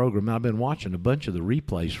that program. I've been watching a bunch of the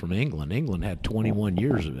replays from England. England had 21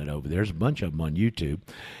 years of it over there. There's a bunch of them on YouTube.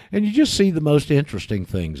 And you just see the most interesting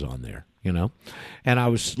things on there, you know. And I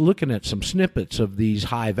was looking at some snippets of these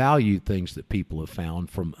high-value things that people have found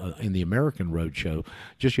from in the American Roadshow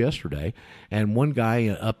just yesterday. And one guy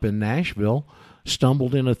up in Nashville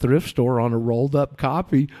stumbled in a thrift store on a rolled-up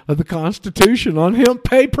copy of the Constitution on hemp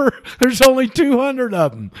paper. There's only 200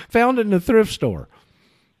 of them. Found it in a thrift store.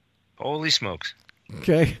 Holy smokes!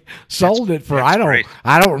 Okay, sold it for I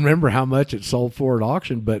don't remember how much it sold for at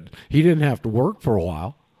auction, but he didn't have to work for a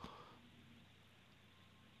while.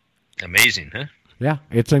 Amazing, huh? Yeah,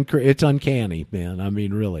 it's uncanny, man. I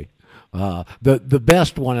mean, really. The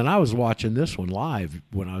best one, and I was watching this one live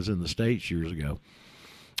when I was in the States years ago,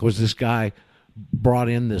 was this guy brought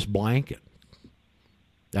in this blanket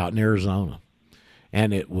out in Arizona,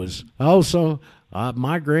 and it was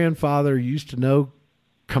my grandfather used to know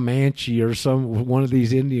Comanche or one of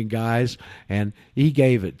these Indian guys, and he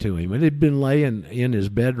gave it to him. It had been laying in his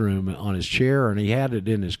bedroom on his chair, and he had it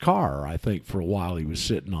in his car, I think, for a while he was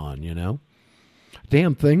sitting on, you know.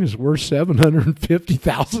 Damn thing is worth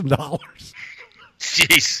 $750,000.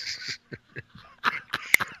 Jeez.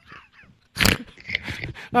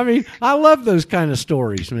 I mean, I love those kind of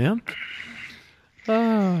stories, man.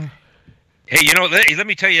 Hey, you know, let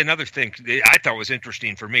me tell you another thing I thought was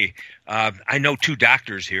interesting for me. I know two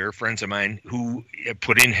doctors here, friends of mine, who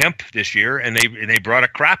put in hemp this year, and they brought a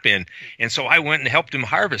crop in. And so I went and helped them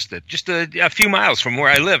harvest it just a few miles from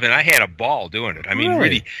where I live, and I had a ball doing it. I mean,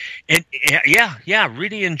 really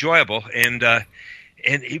enjoyable. And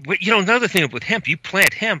you know, another thing with hemp, you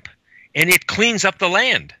plant hemp, and it cleans up the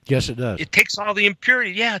land. Yes, it does. It takes all the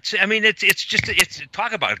impurity. Yeah, it's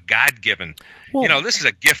talk about God-given. Well, you know, this is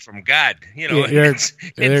a gift from God. You know, you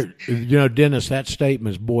know, Dennis, that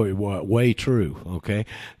statement is way true. Okay,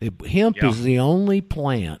 hemp is the only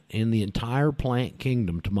plant in the entire plant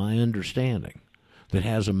kingdom, to my understanding, that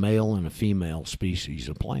has a male and a female species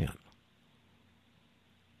of plant.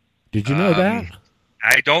 Did you know that?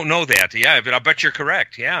 I don't know that. Yeah, but I bet you're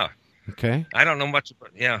correct. Yeah. Okay. I don't know much about.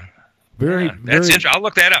 Yeah. Very interesting. I'll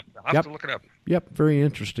look that up. I'll have to look it up. Yep, very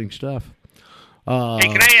interesting stuff. Hey,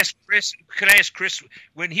 can I ask Chris,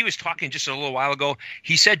 when he was talking just a little while ago,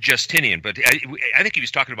 he said Justinian, but I think he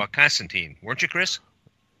was talking about Constantine. Weren't you, Chris?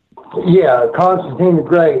 Yeah, Constantine the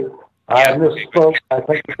Great. I misspoke. I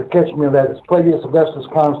think you're catching me on that. It's Flavius Augustus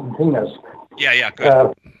Constantinus. Yeah,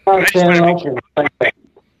 good. I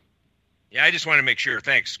just want to make sure.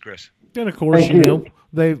 Thanks, Chris. And of course, you know,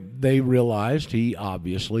 they realized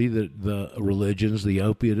obviously that the religion's the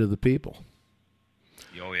opiate of the people.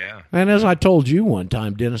 Oh yeah. And as I told you one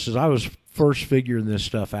time, Dennis, as I was first figuring this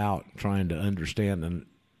stuff out, trying to understand, and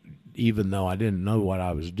even though I didn't know what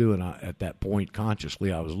I was doing at that point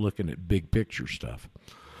consciously, I was looking at big picture stuff.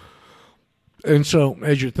 And so,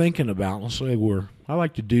 as you're thinking about, let's say I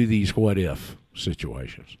like to do these what if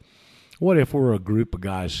situations. What if we're a group of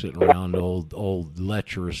guys sitting around old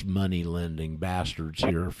lecherous money lending bastards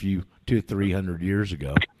here 200-300 years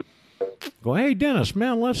ago? Go, hey Dennis,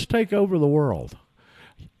 man, let's take over the world.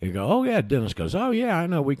 You go, oh yeah. Dennis goes, oh yeah, I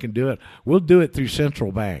know we can do it. We'll do it through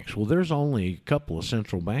central banks. Well, there's only a couple of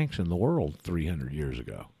central banks in the world 300 years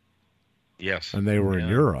ago. Yes, and they were in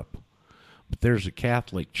Europe. But there's a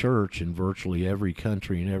Catholic Church in virtually every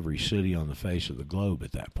country and every city on the face of the globe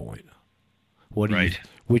at that point.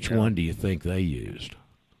 Which one do you think they used?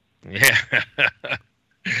 Yeah.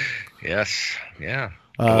 Yes. Yeah.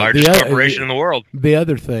 The largest corporation in the world. The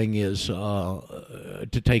other thing is,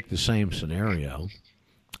 to take the same scenario,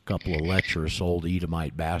 a couple of lecherous old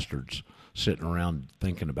Edomite bastards sitting around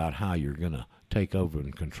thinking about how you're going to take over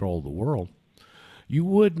and control the world, you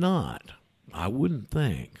would not, I wouldn't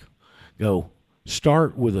think, go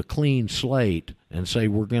start with a clean slate and say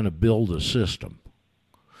we're going to build a system.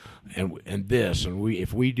 And this, and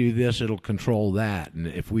if we do this, it'll control that, and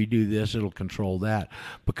if we do this, it'll control that,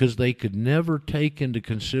 because they could never take into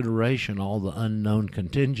consideration all the unknown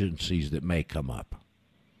contingencies that may come up.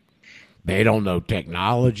 They don't know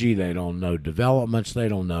technology, they don't know developments, they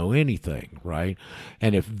don't know anything, right?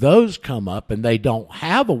 And if those come up and they don't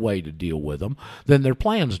have a way to deal with them, then their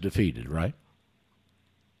plan's defeated, right?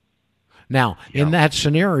 Now, in that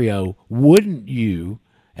scenario, wouldn't you,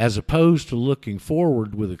 as opposed to looking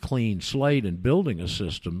forward with a clean slate and building a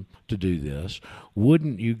system to do this,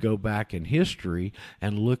 wouldn't you go back in history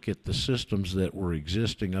and look at the systems that were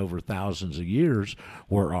existing over thousands of years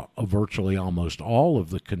where virtually almost all of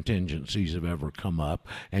the contingencies have ever come up,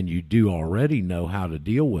 and you do already know how to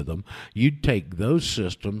deal with them? You'd take those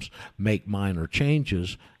systems, make minor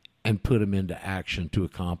changes, and put them into action to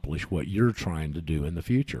accomplish what you're trying to do in the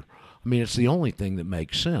future. I mean, it's the only thing that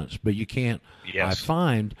makes sense, but you can't, I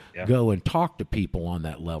find, go and talk to people on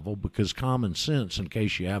that level, because common sense, in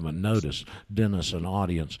case you haven't noticed, Denis, and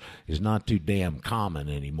audience, is not too damn common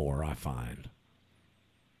anymore, I find.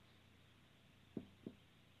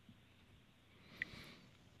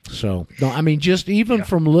 So, no, I mean, just even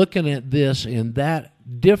from looking at this in that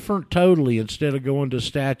different totally, instead of going to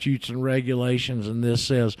statutes and regulations, and this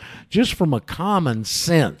says, just from a common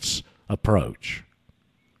sense approach.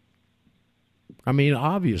 I mean,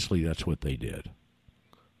 obviously that's what they did.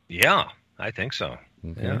 Yeah, I think so.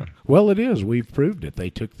 Okay. Yeah. Well, it is. We've proved it. They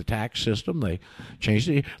took the tax system. They changed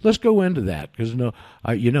it. Let's go into that, because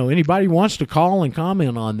anybody wants to call and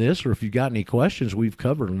comment on this, or if you've got any questions, we've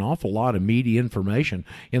covered an awful lot of meaty information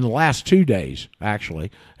in the last 2 days. Actually,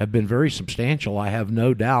 have been very substantial. I have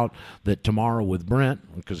no doubt that tomorrow with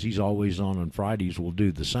Brent, because he's always on Fridays, we'll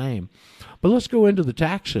do the same. But let's go into the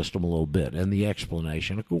tax system a little bit and the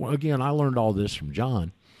explanation. Again, I learned all this from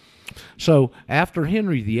John. So after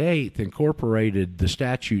Henry VIII incorporated the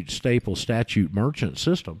staple statute merchant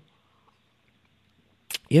system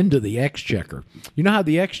into the exchequer, you know how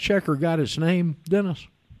the exchequer got its name, Denis?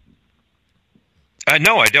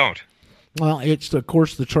 No, I don't. Well, it's, of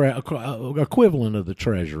course, the equivalent of the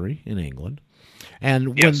Treasury in England.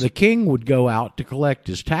 And when the king would go out to collect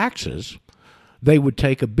his taxes, they would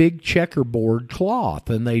take a big checkerboard cloth,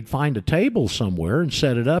 and they'd find a table somewhere and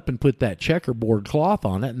set it up and put that checkerboard cloth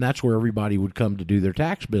on it, and that's where everybody would come to do their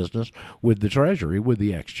tax business with the Treasury, with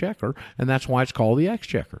the exchequer, and that's why it's called the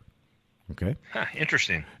exchequer. Okay?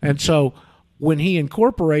 Interesting. And so when he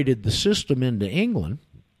incorporated the system into England,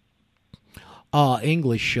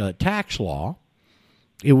 English tax law,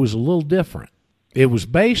 it was a little different. It was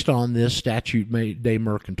based on this statute de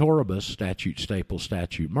mercantoribus, statute staple,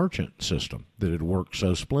 statute merchant system that had worked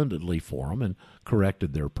so splendidly for them and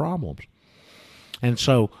corrected their problems. And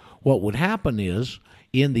so what would happen is,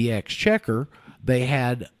 in the exchequer, they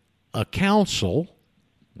had a council,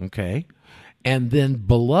 okay, and then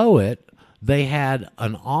below it, they had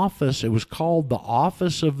an office. It was called the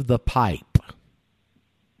Office of the Pipe.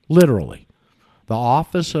 Literally, the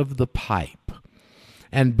Office of the Pipe.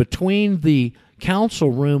 And between the council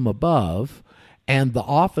room above and the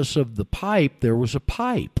Office of the Pipe, there was a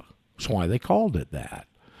pipe. That's why they called it that.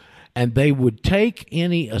 And they would take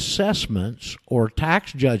any assessments or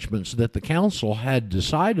tax judgments that the council had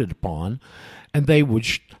decided upon, and they would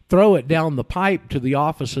throw it down the pipe to the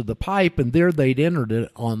Office of the Pipe, and there they'd entered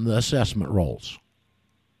it on the assessment rolls.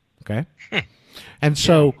 Okay? And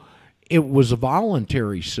so it was a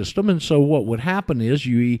voluntary system, and so what would happen is,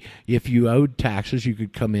 if you owed taxes, you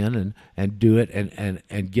could come in and do it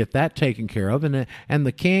and get that taken care of. And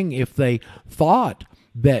the king, if they thought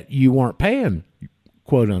that you weren't paying,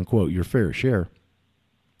 quote unquote, your fair share,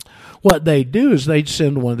 what they'd do is they'd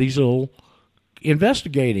send one of these little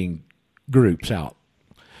investigating groups out.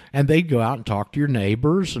 And they'd go out and talk to your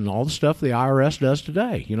neighbors and all the stuff the IRS does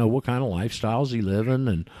today. You know, what kind of lifestyles he living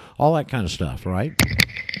and all that kind of stuff, right?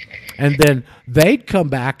 And then they'd come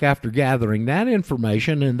back after gathering that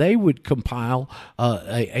information, and they would compile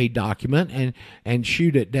a document and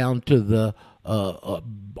shoot it down to the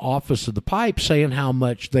Office of the Pipe, saying how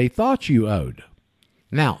much they thought you owed.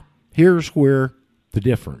 Now, here's where the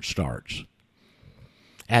difference starts.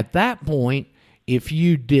 At that point, if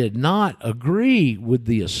you did not agree with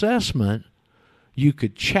the assessment, you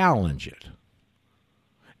could challenge it.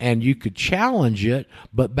 And you could challenge it,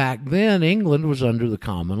 but back then England was under the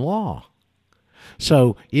common law.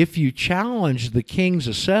 So if you challenged the king's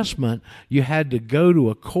assessment, you had to go to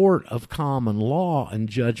a court of common law and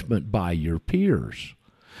judgment by your peers.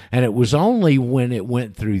 And it was only when it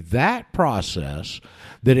went through that process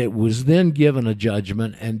that it was then given a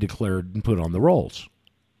judgment and declared and put on the rolls.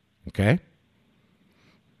 Okay?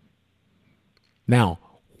 Now,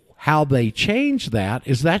 how they changed that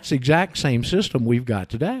is that's the exact same system we've got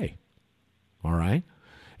today. All right?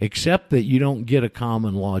 Except that you don't get a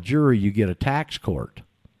common law jury, you get a tax court.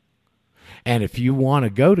 And if you want to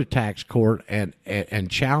go to tax court and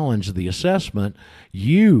challenge the assessment,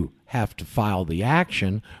 you have to file the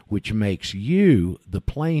action, which makes you the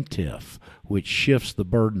plaintiff, which shifts the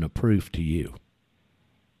burden of proof to you.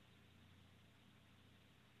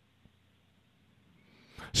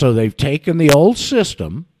 So they've taken the old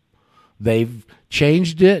system, they've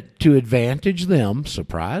changed it to advantage them.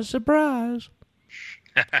 Surprise, surprise.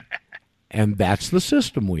 And that's the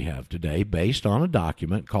system we have today based on a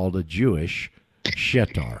document called a Jewish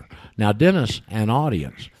shetar. Now, Denis and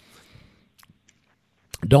audience,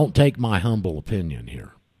 don't take my humble opinion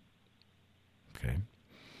here. Okay?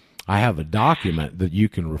 I have a document that you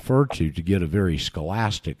can refer to get a very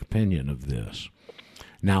scholastic opinion of this.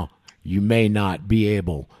 Now, you may not be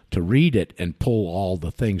able to read it and pull all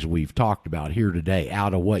the things we've talked about here today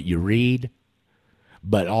out of what you read,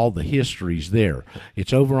 but all the history's there.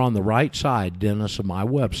 It's over on the right side, Denis, of my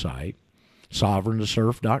website,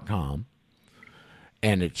 sovereigntosurf.com,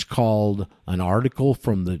 and it's called an article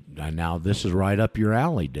from the, now this is right up your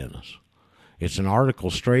alley, Denis. It's an article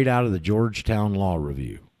straight out of the Georgetown Law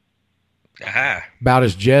Review. Aha. About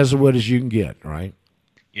as Jesuit as you can get, right?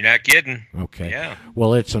 You're not kidding. Okay. Yeah.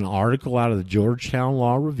 Well, it's an article out of the Georgetown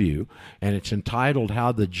Law Review, and it's entitled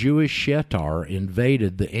How the Jewish Shetar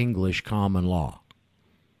Invaded the English Common Law.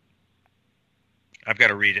 I've got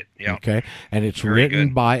to read it. Yeah. Okay. And it's Very written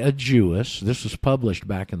good. by a Jewess. This was published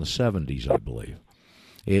back in the 70s, I believe.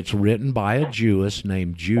 It's written by a Jewess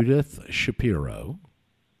named Judith Shapiro.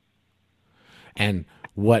 And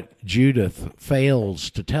what Judith fails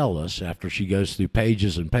to tell us after she goes through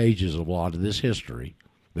pages and pages of a lot of this history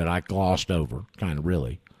that I glossed over, kind of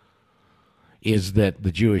really, is that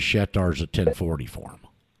the Jewish shetar is a 1040 form.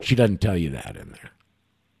 She doesn't tell you that in there.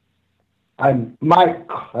 I might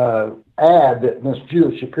add that Miss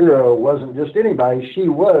Judith Shapiro wasn't just anybody. She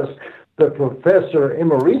was the professor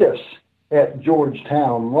emeritus at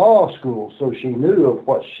Georgetown Law School, so she knew of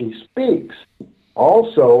what she speaks.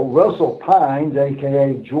 Also, Russell Pines,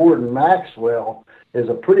 a.k.a. Jordan Maxwell, is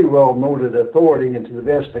a pretty well-noted authority into the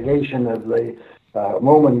investigation of the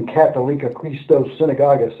Roman Catholica Christos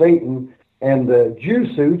Synagogue of Satan and the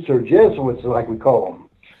Jesuits, or Jesuits, like we call them.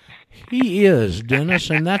 He is, Denis,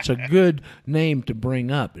 and that's a good name to bring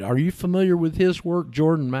up. Are you familiar with his work,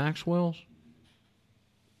 Jordan Maxwell's?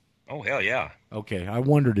 Oh, hell yeah. Okay, I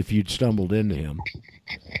wondered if you'd stumbled into him.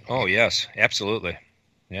 Oh, yes, absolutely.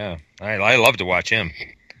 Yeah, I love to watch him.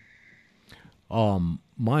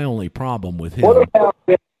 My only problem with him...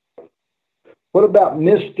 What about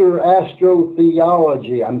Mr.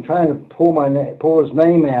 Astrotheology? I'm trying to pull his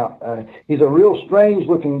name out. He's a real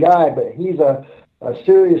strange-looking guy, but he's a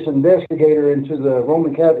serious investigator into the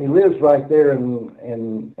Roman Catholic. He lives right there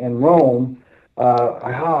in Rome.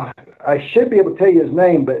 I should be able to tell you his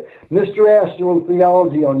name, but Mr.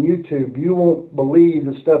 Astrotheology on YouTube, you won't believe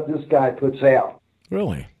the stuff this guy puts out.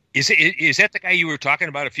 Really? Is that the guy you were talking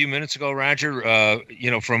about a few minutes ago, Roger?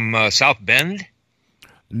 From South Bend?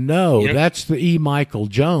 No, that's the E. Michael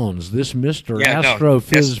Jones. This Mr.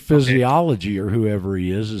 Astrophysiology or whoever he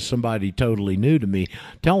is somebody totally new to me.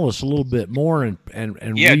 Tell us a little bit more and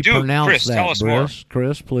repronounce Chris, that, tell us more.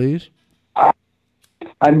 Chris, please.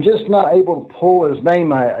 I'm just not able to pull his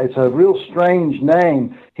name out. It's a real strange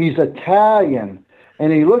name. He's Italian,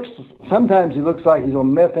 and sometimes he looks like he's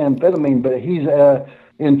on methamphetamine, but he's an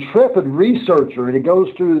intrepid researcher, and he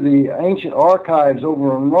goes through the ancient archives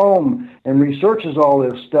over in Rome and researches all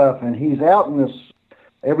this stuff, and he's out in this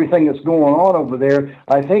everything that's going on over there.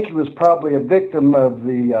 I think he was probably a victim of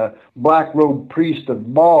the black-robed priest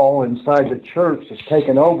of Baal inside the church that's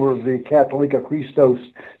taken over the Catholica Christos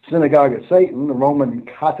Synagogue of Satan, the Roman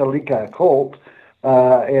Catholica cult,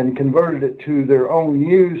 and converted it to their own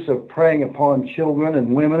use of preying upon children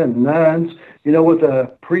and women and nuns. You know what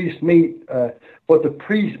the priest meat,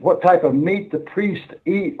 what type of meat the priest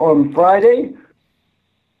eat on Friday?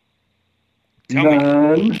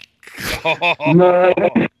 None. None.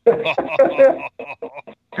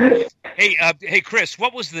 Hey, Chris,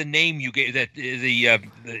 what was the name you gave? The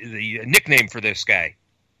nickname for this guy?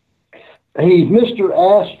 He's Mr.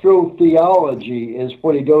 Astrotheology is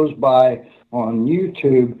what he goes by on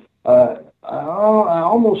YouTube. I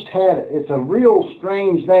almost had it. It's a real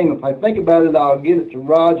strange name. If I think about it, I'll get it to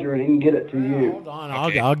Roger and he can get it to you. Hold on.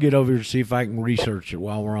 Okay. I'll get over here to see if I can research it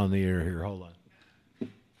while we're on the air here. Hold on.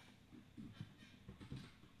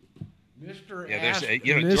 Mr.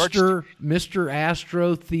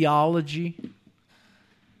 Astrotheology.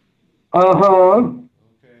 Uh-huh. Okay,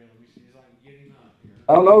 let me see if I can get him up here.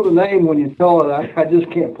 I know the name when you tell it. I just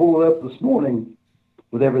can't pull it up this morning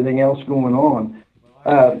with everything else going on.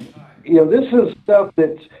 This is stuff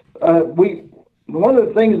that's one of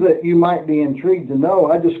the things that you might be intrigued to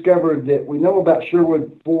know. I discovered that we know about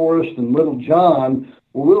Sherwood Forest and Little John.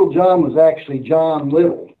 Well, Little John was actually John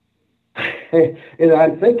Little. And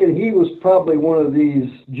I'm thinking he was probably one of these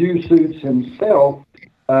Jesuits himself,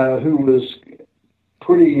 who was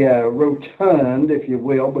pretty rotund, if you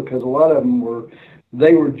will, because a lot of them were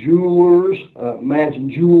jewelers. Imagine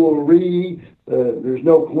jewelry. There's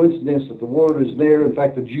no coincidence that the word is there. In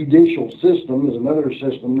fact, the judicial system is another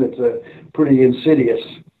system that's pretty insidious.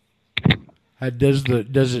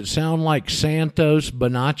 Does it sound like Santos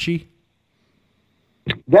Bonacci?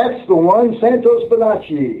 That's the one, Santos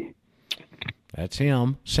Bonacci. That's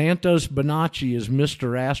him. Santos Bonacci is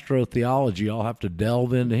Mr. Astrotheology. I'll have to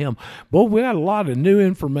delve into him. Boy, we got a lot of new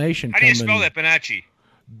information coming. How do you spell that, Bonacci?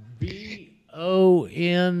 Bonacci.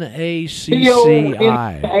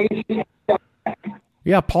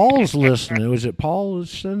 Yeah, Paul's listening. Was it Paul who's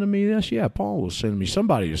sending me this? Yeah, Paul was sending me.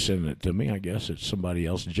 Somebody is sending it to me. I guess it's somebody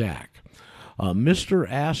else, Jack. Mr.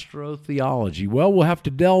 Astrotheology. Well, we'll have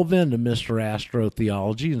to delve into Mr.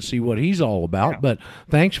 Astrotheology and see what he's all about. Yeah. But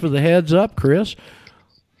thanks for the heads up, Chris.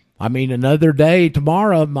 I mean, another day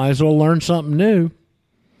tomorrow, might as well learn something new.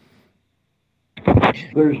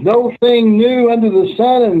 There's no thing new under the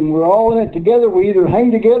sun, and we're all in it together. We either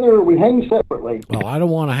hang together or we hang separately. Well, I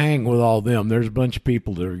don't want to hang with all them. There's a bunch of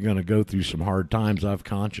people that are going to go through some hard times. I've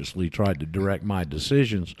consciously tried to direct my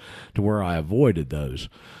decisions to where I avoided those.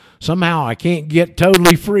 Somehow I can't get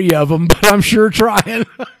totally free of them, but I'm sure trying.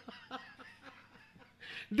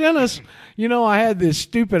 Dennis, I had this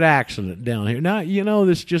stupid accident down here. Now,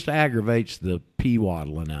 this just aggravates the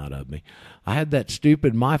pee-waddling out of me. I had that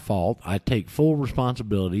stupid, my fault. I take full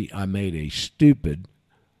responsibility. I made a stupid,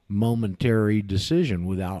 momentary decision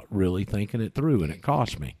without really thinking it through, and it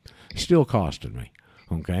cost me. Still costed me,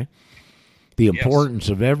 okay? The importance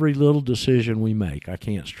of every little decision we make. I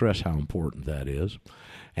can't stress how important that is.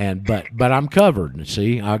 But I'm covered. And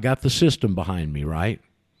see, I got the system behind me, right?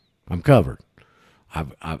 I'm covered.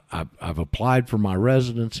 I've applied for my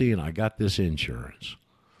residency, and I got this insurance.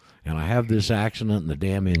 And I have this accident, and the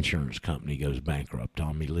damn insurance company goes bankrupt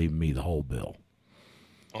on me, leaving me the whole bill.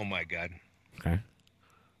 Oh my God. Okay.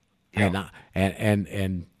 Yeah.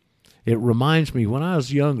 And it reminds me, when I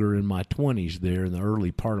was younger, in my 20s there, in the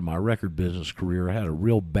early part of my record business career, I had a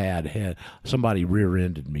real bad head. Somebody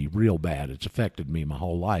rear-ended me real bad. It's affected me my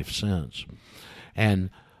whole life since.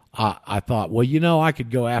 And I thought, well, I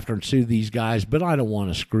could go after and sue these guys, but I don't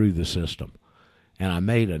want to screw the system. And I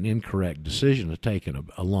made an incorrect decision of taking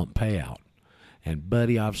a lump payout. And,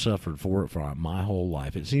 buddy, I've suffered for it for my whole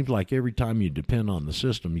life. It seems like every time you depend on the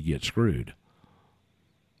system, you get screwed.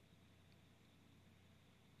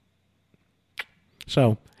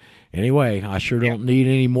 So, anyway, I sure don't need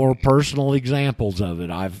any more personal examples of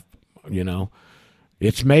it.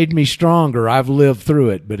 It's made me stronger. I've lived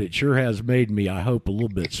through it, but it sure has made me, I hope, a little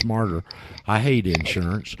bit smarter. I hate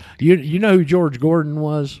insurance. You know who George Gordon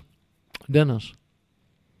was, Dennis?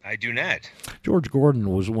 I do not. George Gordon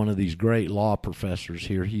was one of these great law professors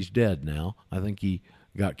here. He's dead now. I think he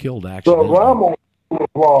got killed accidentally. The Rommel School of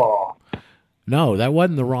Law. No, that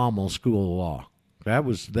wasn't the Rommel School of Law. That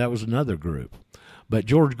was another group. But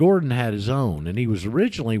George Gordon had his own, and he was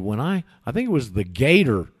originally, I think it was the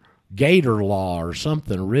Gator Law or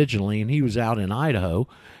something originally, and he was out in Idaho,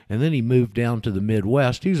 and then he moved down to the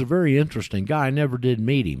Midwest. He was a very interesting guy. I never did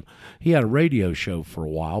meet him. He had a radio show for a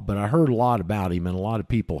while, but I heard a lot about him, and a lot of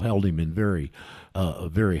people held him in very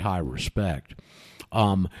high respect.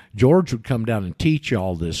 George would come down and teach you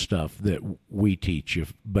all this stuff that we teach you,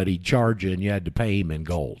 but he'd charge you, and you had to pay him in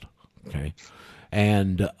gold. Okay,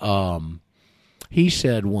 and he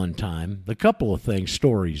said one time, a couple of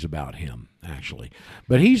stories about him, actually.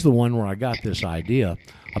 But he's the one where I got this idea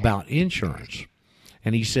about insurance.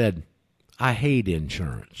 And he said, I hate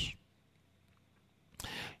insurance.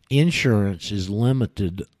 Insurance is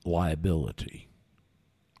limited liability.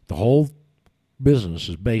 The whole business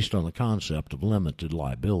is based on the concept of limited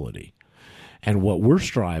liability. And what we're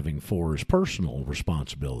striving for is personal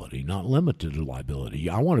responsibility, not limited liability.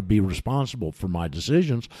 I want to be responsible for my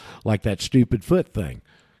decisions, like that stupid foot thing.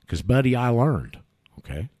 Because, buddy, I learned,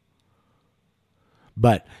 okay?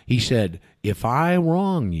 But he said, if I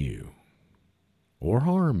wrong you or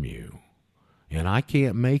harm you and I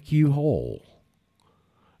can't make you whole,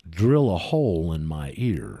 drill a hole in my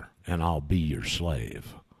ear and I'll be your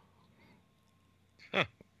slave. Huh.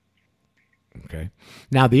 Okay.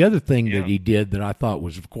 Now, the other thing that he did that I thought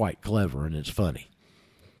was quite clever, and it's funny,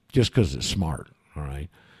 just because it's smart, all right?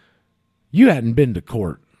 You hadn't been to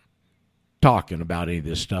court talking about any of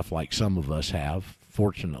this stuff like some of us have,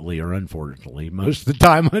 fortunately or unfortunately. Most of the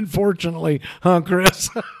time, unfortunately, huh, Chris?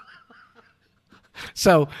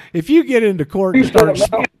 So if you get into court and start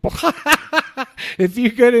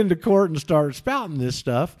spouting this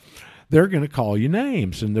stuff, they're going to call you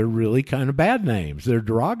names, and they're really kind of bad names. They're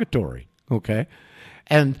derogatory, okay?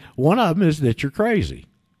 And one of them is that you're crazy,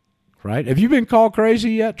 right? Have you been called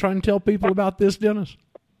crazy yet trying to tell people about this, Dennis?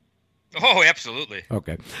 Oh, absolutely.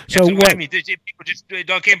 Okay. So what I mean, people just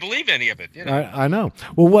can't believe any of it. You know? I know.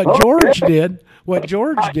 Well, what George did was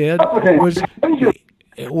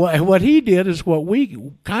what he did is what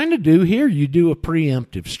we kind of do here. You do a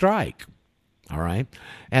preemptive strike, all right?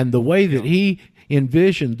 And the way that he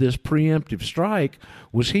envisioned this preemptive strike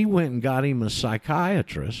was he went and got him a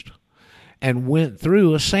psychiatrist and went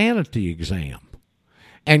through a sanity exam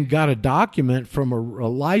and got a document from a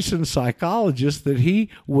licensed psychologist that he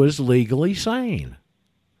was legally sane.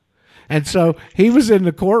 And so he was in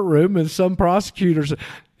the courtroom, and some prosecutor said,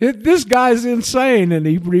 this guy's insane. And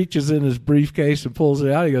he reaches in his briefcase and pulls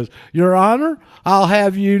it out. He goes, Your Honor, I'll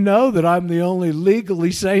have you know that I'm the only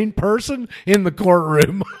legally sane person in the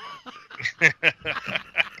courtroom.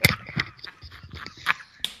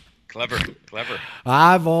 Clever.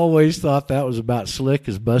 I've always thought that was about slick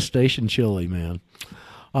as bus station chili, man.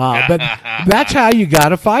 But that's how you got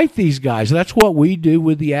to fight these guys. That's what we do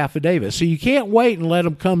with the affidavit. So you can't wait and let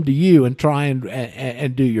them come to you and try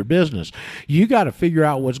and do your business. You got to figure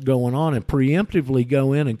out what's going on and preemptively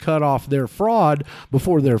go in and cut off their fraud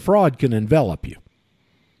before their fraud can envelop you.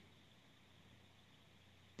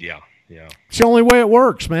 Yeah. It's the only way it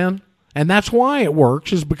works, man. And that's why it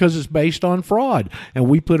works, is because it's based on fraud. And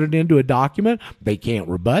we put it into a document. They can't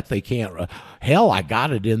rebut. They can't. Hell, I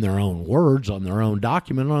got it in their own words on their own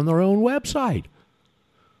document on their own website.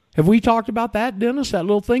 Have we talked about that, Dennis? That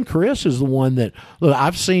little thing? Chris is the one that, look,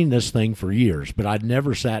 I've seen this thing for years, but I'd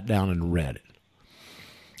never sat down and read it.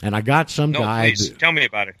 And I got some guy. Please, tell me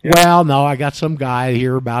about it. Yeah. Well, no, I got some guy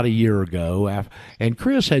here about a year ago, and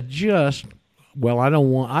Chris had just. Well, I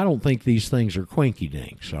don't think these things are quinky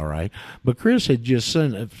dinks, all right? But Chris had just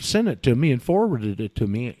sent it to me and forwarded it to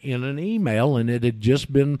me in an email, and it had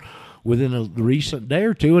just been within a recent day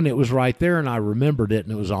or two, and it was right there, and I remembered it,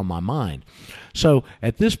 and it was on my mind. So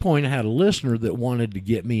at this point, I had a listener that wanted to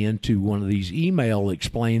get me into one of these email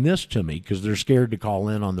explain this to me, because they're scared to call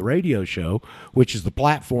in on the radio show, which is the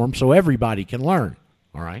platform so everybody can learn,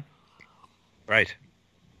 all right? Right.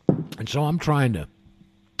 And so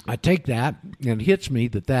I take that, and it hits me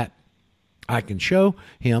that I can show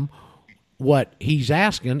him what he's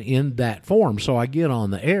asking in that form. So I get on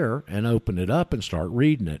the air and open it up and start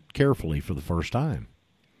reading it carefully for the first time,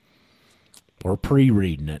 or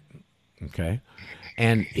pre-reading it, okay?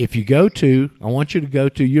 And if you I want you to go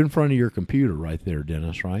to, you're in front of your computer right there,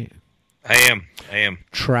 Dennis, right? I am.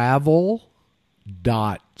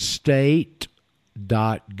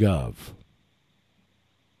 Travel.state.gov.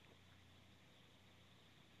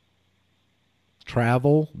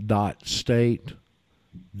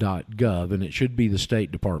 Travel.state.gov, and it should be the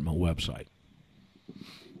State Department website.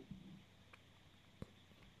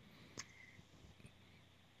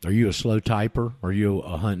 Are you a slow typer? Are you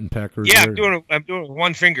a hunt and pecker? Yeah, I'm doing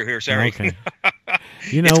one finger here. Sorry. Okay.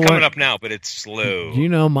 You know it's what? coming up now, but it's slow. You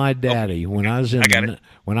know, my daddy, when I was in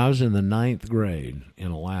the ninth grade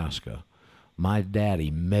in Alaska, my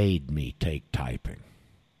daddy made me take typing.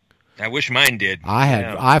 I wish mine did.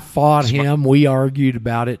 I fought him. We argued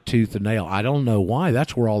about it tooth and nail. I don't know why.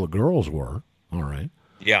 That's where all the girls were. All right.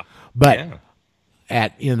 Yeah. But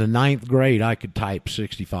in the ninth grade, I could type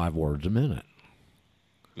 65 words a minute.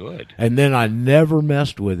 Good. And then I never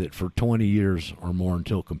messed with it for 20 years or more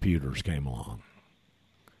until computers came along.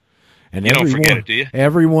 And you don't forget it, do you?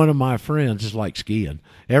 Every one of my friends is like skiing.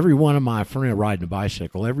 Every one of my friends riding a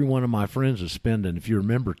bicycle. Every one of my friends is spending. If you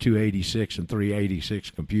remember, 286 and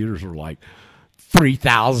 386 computers were like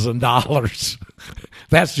 $3,000.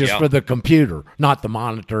 That's just for the computer, not the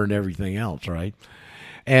monitor and everything else, right?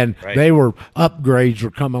 And upgrades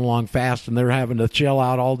were coming along fast, and they're having to shell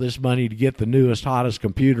out all this money to get the newest, hottest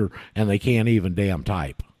computer, and they can't even damn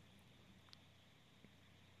type.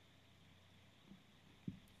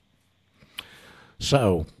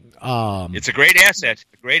 So it's a great asset.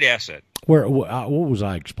 What was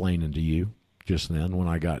I explaining to you? just then when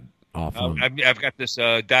I got off on. I've got this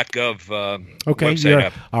 .gov Okay, website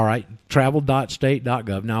up. All right,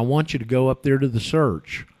 travel.state.gov. Now I want you to go up there to the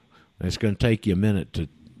search. It's going to take you a minute to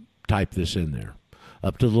type this in there.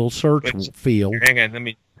 Up to the little search field. Hang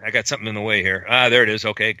on, I got something in the way here. There it is.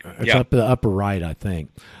 Okay. It's up to the upper right, I think.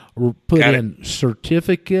 Put in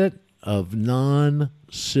certificate of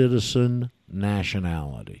non-citizen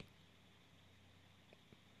nationality.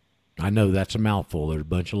 I know that's a mouthful. There's a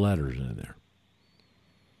bunch of letters in there.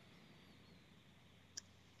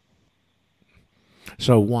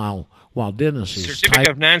 So while Denis is certificate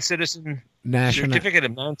of non-citizen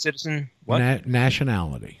what?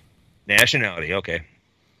 Nationality. Nationality, okay.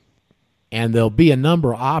 And there'll be a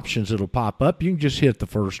number of options that'll pop up. You can just hit the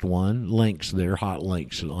first one. Links there, hot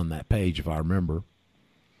links on that page if I remember.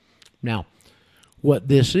 Now, what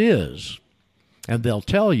this is, and they'll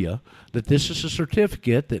tell you that this is a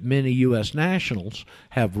certificate that many U.S. nationals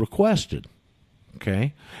have requested,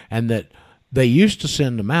 okay? And that they used to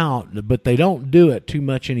send them out, but they don't do it too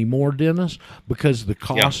much anymore, Dennis, because the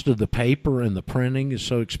cost of the paper and the printing is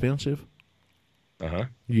so expensive. Uh-huh.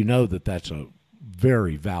 You know that's a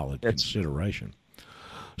very valid consideration.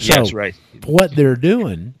 So that's right. What they're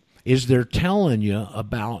doing is they're telling you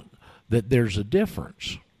about that there's a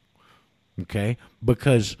difference, okay?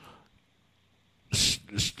 Because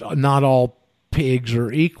not all pigs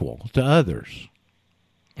are equal to others.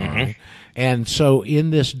 All right? And so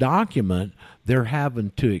in this document, they're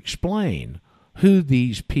having to explain who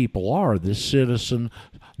these people are, this citizen,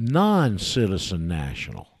 non-citizen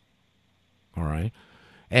national. All right?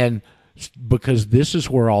 And because this is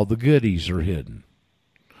where all the goodies are hidden.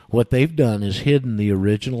 What they've done is hidden the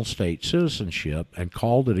original state citizenship and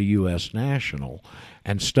called it a U.S. national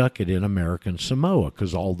and stuck it in American Samoa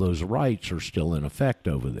because all those rights are still in effect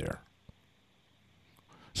over there.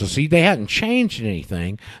 So see, they hadn't changed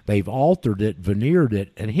anything. They've altered it, veneered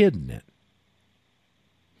it, and hidden it.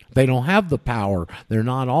 They don't have the power. They're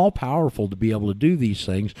not all powerful to be able to do these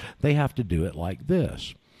things. They have to do it like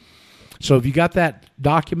this. So have you got that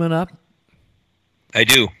document up? I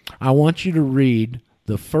do. I want you to read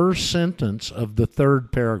the first sentence of the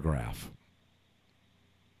third paragraph.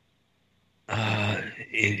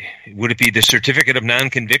 Would it be the certificate of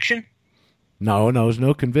non-conviction? No, there's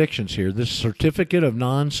no convictions here. This certificate of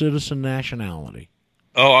non-citizen nationality.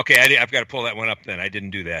 Oh, okay. I've got to pull that one up then. I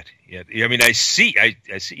didn't do that yet. I mean, I see.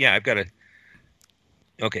 Yeah, I've got to.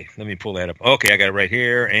 Okay, let me pull that up. Okay, I got it right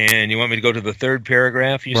here. And you want me to go to the third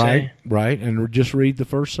paragraph, you say? Right, and just read the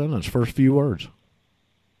first sentence, first few words.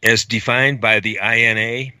 As defined by the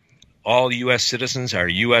INA, all U.S. citizens are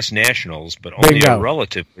U.S. nationals, but only are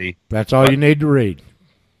relatively. That's all you need to read.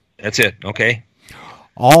 That's it. Okay.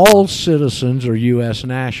 All citizens are U.S.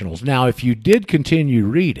 nationals. Now, if you did continue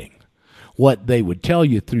reading, what they would tell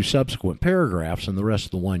you through subsequent paragraphs and the rest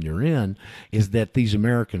of the one you're in is that these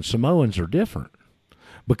American Samoans are different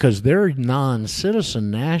because they're non-citizen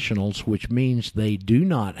nationals, which means they do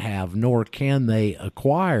not have nor can they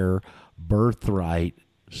acquire birthright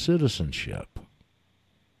citizenship.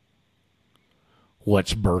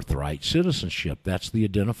 What's birthright citizenship? That's the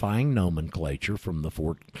identifying nomenclature from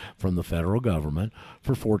the federal government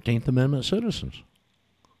for 14th Amendment citizens.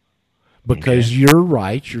 Because your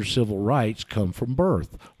rights, your civil rights, come from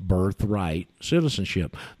birthright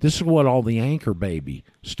citizenship. This is what all the anchor baby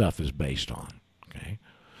stuff is based on. Okay,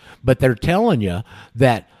 but they're telling you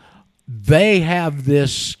that they have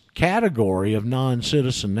this category of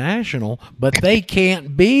non-citizen national, but they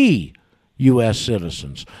can't be U.S.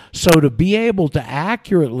 citizens. So to be able to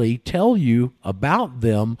accurately tell you about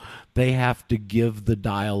them, they have to give the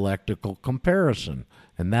dialectical comparison.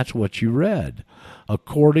 And that's what you read.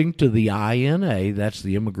 According to the INA, that's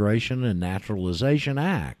the Immigration and Naturalization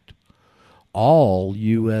Act, all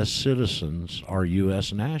U.S. citizens are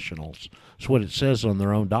U.S. nationals. That's what it says on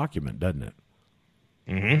their own document, doesn't it?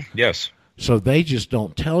 Mm-hmm. Yes. So they just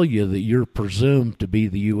don't tell you that you're presumed to be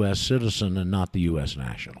the U.S. citizen and not the U.S.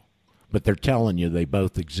 national. But they're telling you they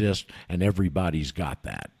both exist and everybody's got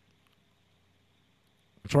that.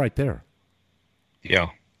 It's right there. Yeah,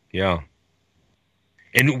 yeah.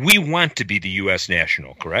 And we want to be the U.S.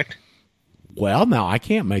 national, correct? Well, now, I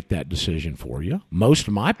can't make that decision for you. Most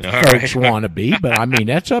of my folks want to be, but, I mean,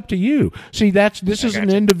 that's up to you. See, this is an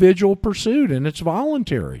individual pursuit, and it's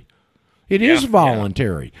voluntary. It is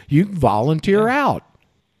voluntary. You can volunteer out.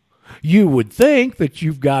 You would think that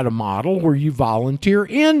you've got a model where you volunteer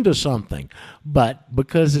into something, but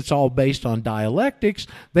because it's all based on dialectics,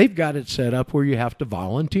 they've got it set up where you have to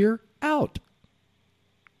volunteer out.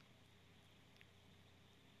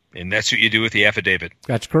 And that's what you do with the affidavit.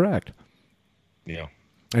 That's correct. Yeah.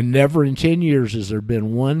 And never in 10 years has there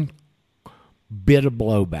been one bit of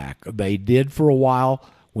blowback. They did for a while.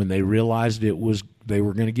 When they realized they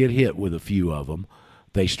were going to get hit with a few of them,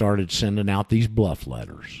 they started sending out these bluff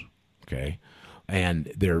letters. Okay,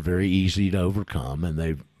 and they're very easy to overcome,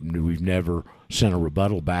 and we've never sent a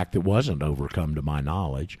rebuttal back that wasn't overcome to my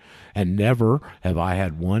knowledge, and never have I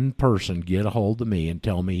had one person get a hold of me and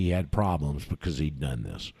tell me he had problems because he'd done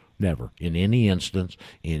this. Never, in any instance,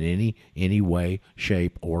 in any way,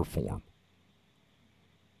 shape, or form.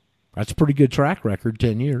 That's a pretty good track record,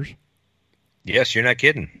 10 years. Yes, you're not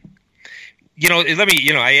kidding.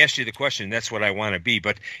 I asked you the question, that's what I want to be,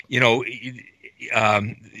 but,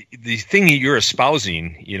 the thing that you're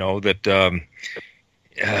espousing, that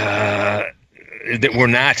we're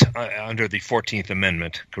not under the 14th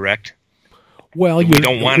Amendment, correct? Well, we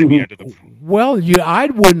don't want to be under the... Well, I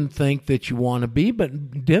wouldn't think that you want to be,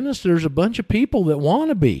 but Dennis, there's a bunch of people that want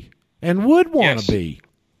to be and would want to be.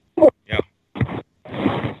 Yeah.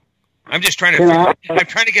 I'm just trying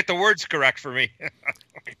to get the words correct for me.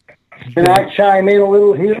 Can I chime in a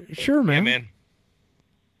little here? Sure, man. Yeah, man.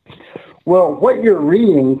 Well, what you're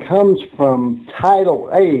reading comes from Title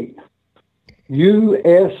 8,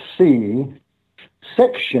 USC,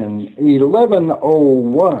 Section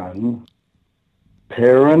 1101,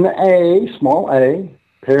 Parent A, small a,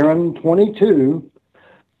 Parent 22,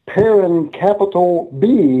 Parent capital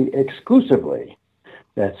B exclusively.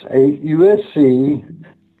 That's 8 USC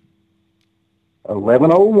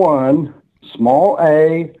 1101, small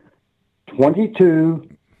a, 22,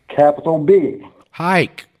 capital B.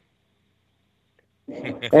 Hike.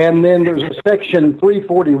 And then there's a section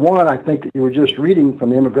 341, I think, that you were just reading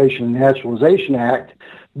from the Immigration and Naturalization Act,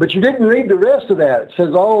 but you didn't read the rest of that. It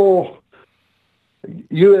says all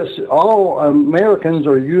Americans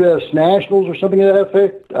are U.S. nationals or something to that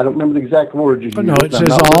effect. I don't remember the exact words you used. No, it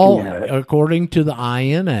says all, according to the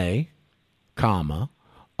INA,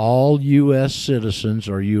 all U.S. citizens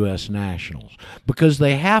are U.S. nationals, because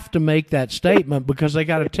they have to make that statement because they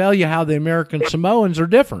got to tell you how the American Samoans are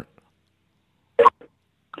different.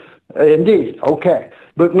 Indeed. Okay.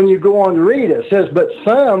 But when you go on to read it says, but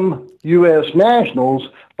some U.S. nationals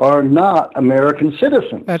are not American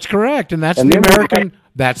citizens. That's correct. And that's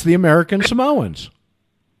the American Samoans.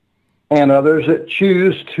 And others that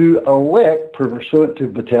choose to elect, pursuant to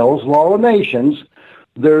Vattel's Law of Nations,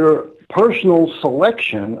 their personal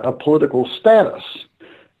selection of political status.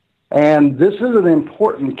 And this is an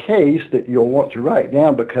important case that you'll want to write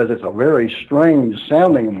down because it's a very strange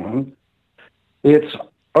sounding one. It's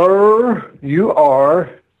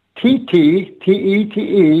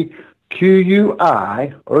URTTTETEQUI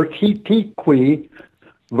or TTQI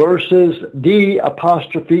versus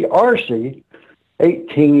D''RC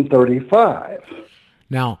 1835.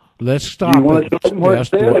 Now, let's stop.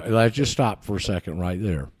 Let's just stop for a second right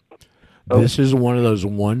there. This is one of those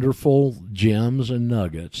wonderful gems and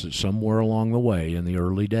nuggets that somewhere along the way in the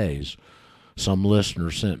early days, some listener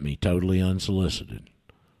sent me totally unsolicited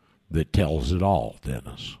that tells it all,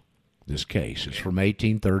 Dennis. This case is from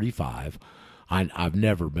 1835. I've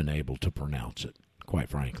never been able to pronounce it, quite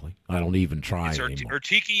frankly. I don't even try anymore.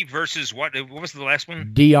 Urtiki versus what? What was the last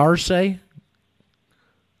one? D''RC?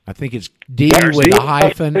 I think it's D with a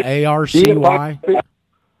hyphen, ARCY.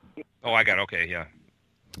 Oh, I got it. Okay, yeah.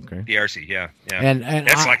 Okay. D''RC, yeah. And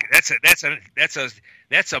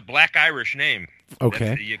that's a Black Irish name.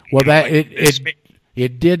 Okay.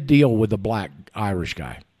 It did deal with a Black Irish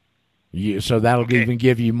guy. So that'll even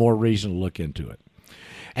give you more reason to look into it.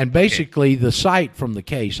 And basically, the cite from the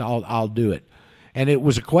case, I'll do it. And it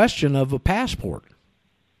was a question of a passport.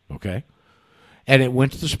 Okay? And it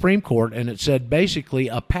went to the Supreme Court, and it said basically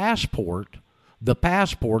the passport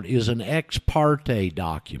is an ex parte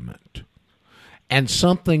document. And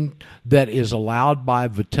something that is allowed by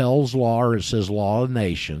Vattel's law, or it says Law of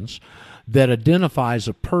Nations, that identifies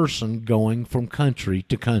a person going from country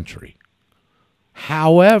to country.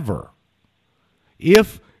 However,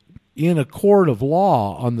 if in a court of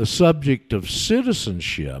law on the subject of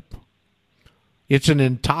citizenship, it's an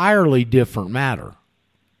entirely different matter.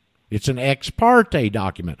 It's an ex parte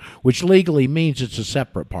document, which legally means it's a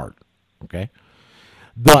separate part. Okay?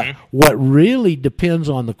 But what really depends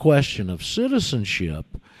on the question of citizenship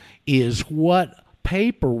is what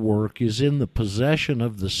paperwork is in the possession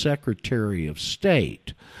of the Secretary of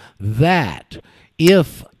State that,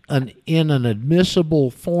 if in an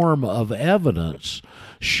admissible form of evidence,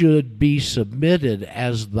 should be submitted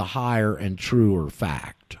as the higher and truer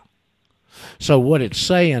fact. So what it's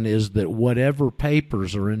saying is that whatever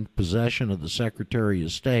papers are in possession of the Secretary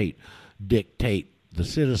of State dictate the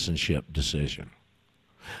citizenship decision.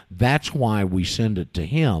 That's why we send it to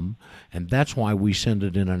him, and that's why we send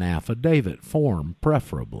it in an affidavit form,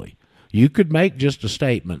 preferably. You could make just a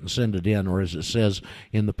statement and send it in, or as it says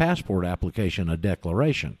in the passport application, a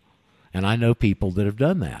declaration. And I know people that have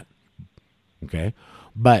done that. Okay?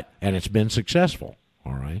 And it's been successful.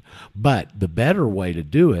 All right. But the better way to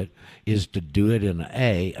do it is to do it in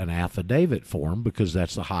an affidavit form, because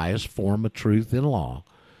that's the highest form of truth in law.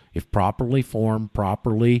 If properly formed,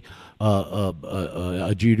 properly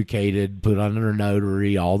adjudicated, put under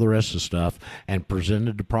notary, all the rest of the stuff, and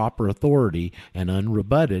presented to proper authority and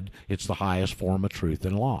unrebutted, it's the highest form of truth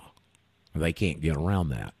in law. They can't get around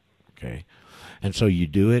that. Okay. And so you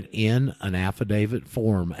do it in an affidavit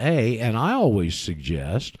form A, and I always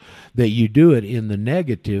suggest that you do it in the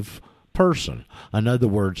negative person. In other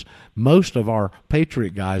words, most of our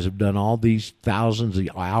Patriot guys have done all these thousands of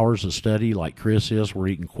hours of study like Chris is, where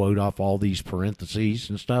he can quote off all these parentheses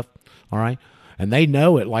and stuff, all right? And they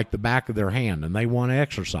know it like the back of their hand, and they want to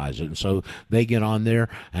exercise it. And so they get on there,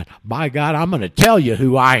 and by God, I'm going to tell you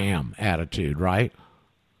who I am attitude, right?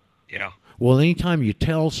 Yeah. Well, anytime you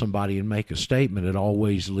tell somebody and make a statement, it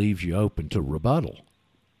always leaves you open to rebuttal.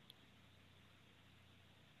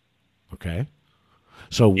 Okay?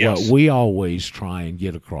 So what we always try and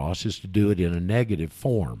get across is to do it in a negative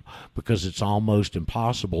form, because it's almost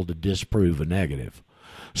impossible to disprove a negative.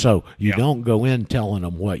 So you don't go in telling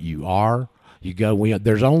them what you are. You go in,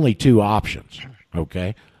 there's only two options,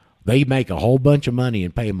 okay? They make a whole bunch of money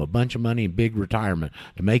and pay them a bunch of money in big retirement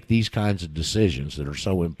to make these kinds of decisions that are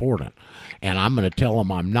so important. And I'm going to tell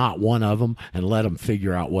them I'm not one of them and let them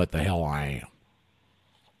figure out what the hell I am.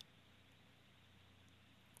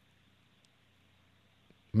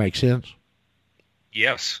 Make sense?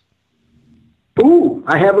 Yes. Ooh,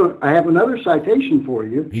 I have another citation for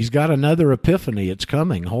you. He's got another epiphany. It's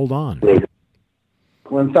coming. Hold on.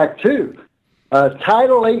 Well, in fact, two.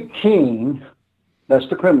 Title 18, that's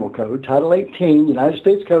the criminal code, Title 18, United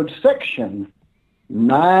States Code, Section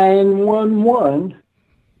 911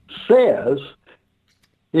 says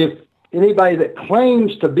if anybody that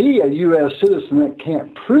claims to be a U.S. citizen that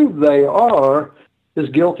can't prove they are is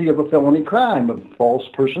guilty of a felony crime of false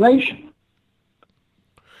personation.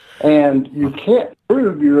 And you can't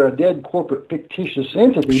prove you're a dead corporate fictitious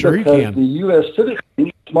entity because the U.S.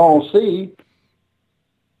 citizen, small c,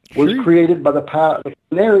 was created by the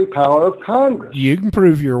plenary power of Congress. You can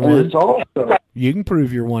prove you're one. It's also, you can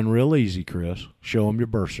prove you're one real easy, Chris. Show them your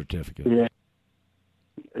birth certificate.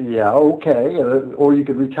 Yeah, okay. Or you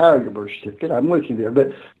could retire your birth certificate. I'm with you there.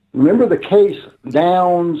 But remember the case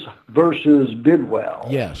Downs versus Bidwell?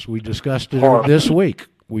 Yes, we discussed it this week.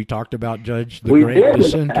 We talked about the great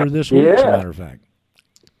dissenter this week, as a matter of fact.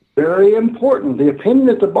 Very important. The opinion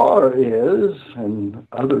at the bar is, and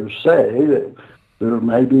others say, that there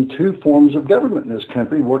may be two forms of government in this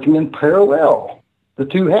country working in parallel. The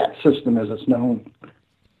two-hat system, as it's known.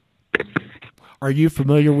 Are you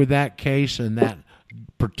familiar with that case and that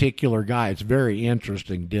particular guy? It's very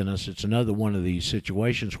interesting, Dennis. It's another one of these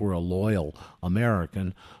situations where a loyal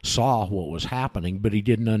American saw what was happening, but he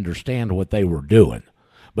didn't understand what they were doing.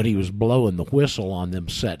 But he was blowing the whistle on them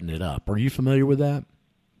setting it up. Are you familiar with that?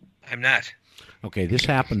 I'm not. Okay, this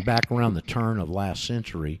happened back around the turn of last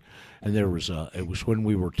century, and it was when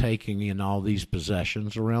we were taking in all these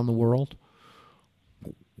possessions around the world.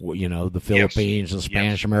 You know, the Philippines, the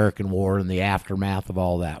Spanish-American War, and the aftermath of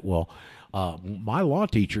all that. Well, my law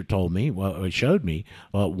teacher told me, it showed me,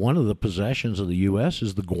 one of the possessions of the U.S.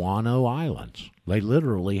 is the Guano Islands. They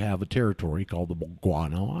literally have a territory called the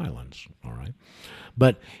Guano Islands, all right?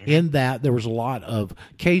 But in that, there was a lot of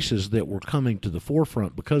cases that were coming to the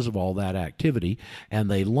forefront because of all that activity, and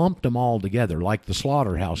they lumped them all together, like the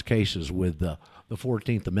slaughterhouse cases with the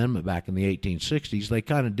 14th Amendment back in the 1860s. They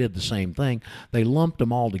kind of did the same thing. They lumped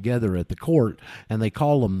them all together at the court, and they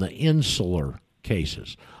call them the insular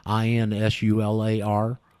cases,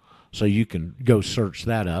 INSULAR. So you can go search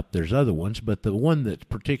that up. There's other ones, but the one that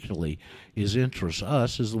particularly interests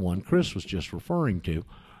us is the one Chris was just referring to,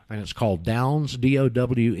 and it's called Downs,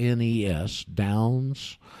 D-O-W-N-E-S,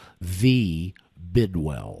 Downs v.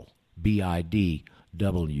 Bidwell, B-I-D-W-E-L-L,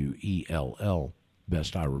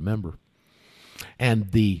 best I remember.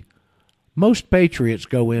 And most patriots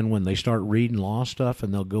go in when they start reading law stuff,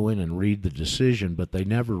 and they'll go in and read the decision, but they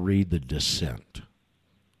never read the dissent.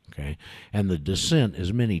 Okay? And the dissent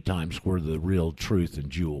is many times where the real truth and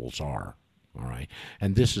jewels are. All right?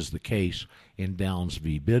 And this is the case in Downs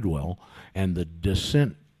v. Bidwell, and the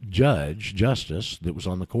dissent justice that was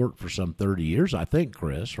on the court for some 30 years, I think,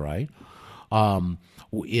 Chris, right,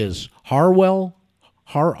 is Harwell,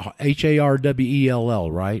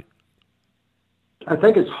 H-A-R-W-E-L-L, right? I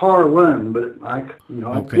think it's Harlan, but I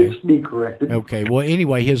could be corrected. Okay, well,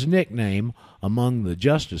 anyway, his nickname among the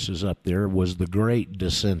justices up there was the Great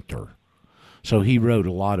Dissenter. So he wrote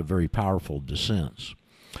a lot of very powerful dissents.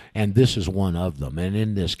 And this is one of them. And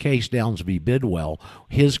in this case, Downs v. Bidwell,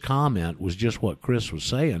 his comment was just what Chris was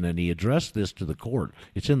saying, and he addressed this to the court.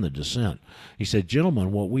 It's in the dissent. He said,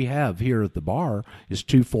 gentlemen, what we have here at the bar is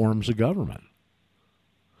two forms of government.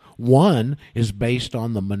 One is based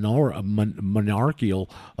on the monarchical,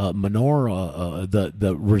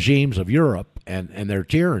 the regimes of Europe and their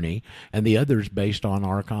tyranny, and the other is based on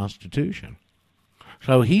our Constitution.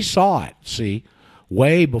 So he saw it, see,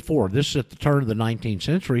 way before. This is at the turn of the 19th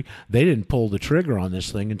century. They didn't pull the trigger on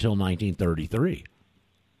this thing until 1933.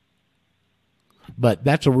 But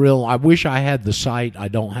that's a real, I wish I had the site. I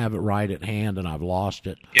don't have it right at hand, and I've lost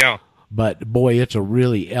it. Yeah. But, boy, it's a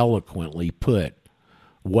really eloquently put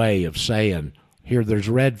way of saying, here, there's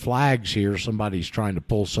red flags here. Somebody's trying to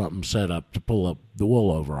pull something set up to pull up the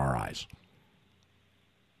wool over our eyes.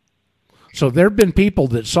 So there have been people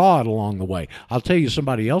that saw it along the way. I'll tell you,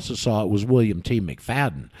 somebody else that saw it was William T.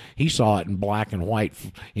 McFadden. He saw it in black and white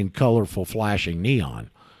in colorful flashing neon,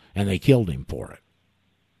 and they killed him for it.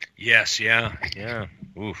 Yes, yeah.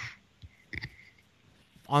 Oof.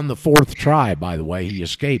 On the fourth try, by the way, he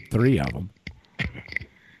escaped 3 of them.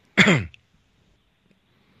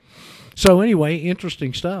 So anyway,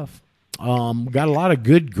 interesting stuff. Got a lot of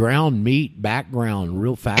good ground meat, background,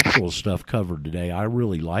 real factual stuff covered today. I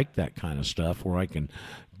really like that kind of stuff where I can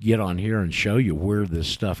get on here and show you where this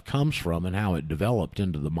stuff comes from and how it developed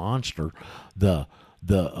into the monster. The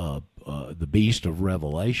beast of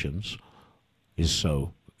Revelations is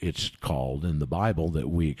so it's called in the Bible that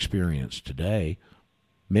we experience today.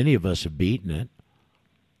 Many of us have beaten it,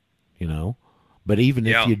 you know. But even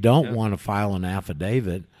if you don't want to file an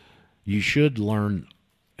affidavit, you should learn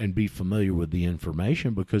and be familiar with the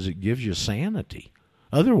information because it gives you sanity.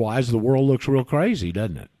 Otherwise, the world looks real crazy,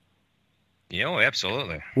 doesn't it? Yeah,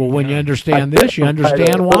 absolutely. Well, when you understand this, you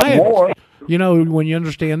understand why. When you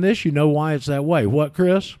understand this, you know why it's that way. What,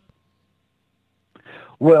 Chris?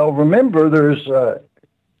 Well, remember, there's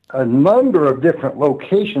a number of different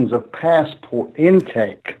locations of passport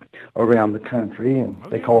intake around the country, and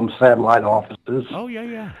they call them satellite offices. Oh,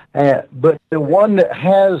 yeah. But the one that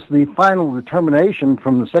has the final determination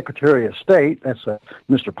from the Secretary of State, that's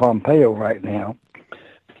Mr. Pompeo right now,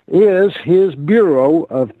 is his Bureau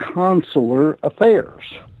of Consular Affairs.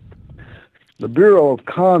 The Bureau of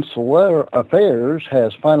Consular Affairs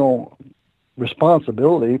has final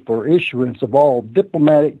responsibility for issuance of all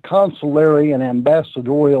diplomatic, consulary, and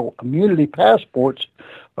ambassadorial immunity passports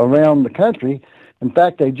around the country. In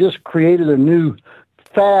fact, they just created a new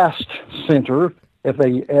FAST Center,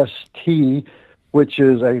 F-A-S-T, which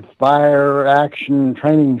is a fire action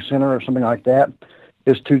training center or something like that,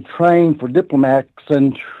 is to train for diplomats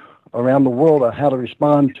and around the world on how to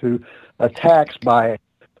respond to attacks by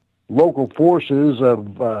local forces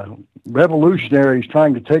of revolutionaries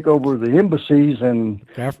trying to take over the embassies and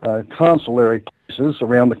consulary places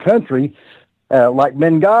around the country. Like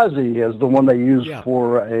Benghazi is the one they use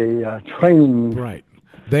for a training template.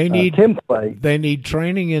 They need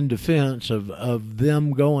training in defense of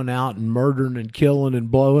them going out and murdering and killing and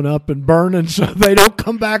blowing up and burning so they don't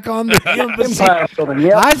come back on the embassy.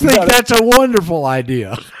 I think that's a wonderful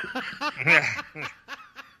idea.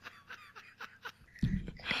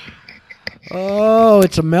 Oh,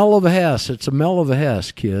 it's a Mel of a Hess. It's a Mel of a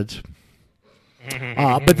Hess, kids.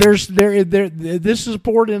 But this is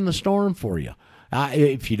poured in the storm for you.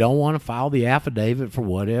 If you don't want to file the affidavit for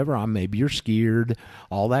whatever, maybe you're scared,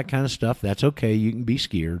 all that kind of stuff, that's okay. You can be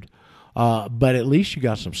scared. But at least you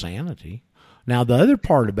got some sanity. Now, the other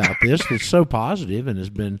part about this that's so positive and has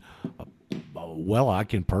been, well, I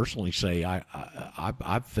can personally say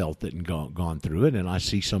I've felt it and gone through it, and I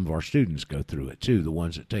see some of our students go through it too, the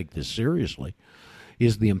ones that take this seriously,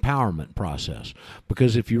 is the empowerment process.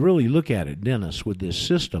 Because if you really look at it, Dennis, with this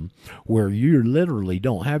system where you literally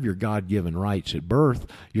don't have your God-given rights at birth,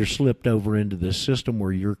 you're slipped over into this system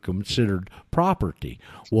where you're considered property.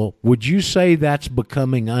 Well, would you say that's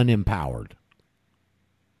becoming unempowered?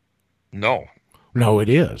 No. No, it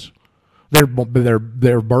is. They're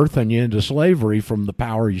birthing you into slavery from the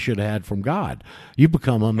power you should have had from God. You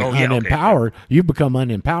become unempowered. Okay. You become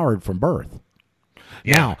unempowered from birth.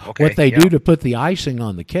 Now, what they do to put the icing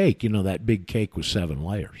on the cake, that big cake with 7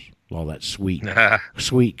 layers, all that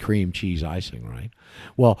sweet cream cheese icing, right?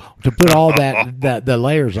 Well, to put all the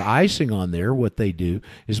layers of icing on there, what they do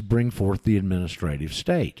is bring forth the administrative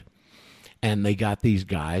state. And they got these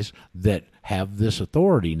guys that have this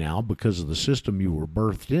authority now because of the system you were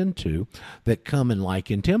birthed into that come and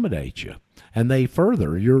intimidate you. And they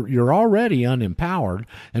further, you're already unempowered,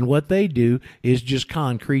 and what they do is just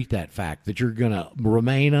concrete that fact that you're going to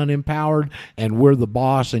remain unempowered, and we're the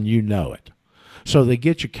boss, and you know it. So they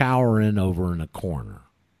get you cowering over in a corner,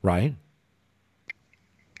 right?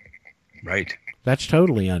 Right. That's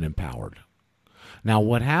totally unempowered. Now,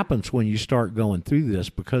 what happens when you start going through this,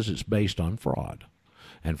 because it's based on fraud,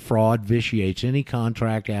 and fraud vitiates any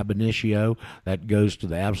contract ab initio, that goes to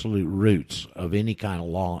the absolute roots of any kind of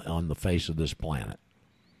law on the face of this planet.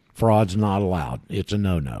 Fraud's not allowed. It's a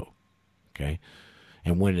no-no. Okay?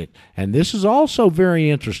 And this is also very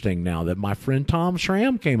interesting now that my friend Tom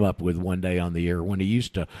Schramm came up with one day on the air when he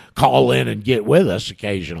used to call in and get with us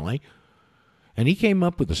occasionally. And he came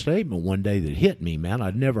up with a statement one day that hit me, man.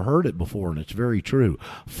 I'd never heard it before, and it's very true.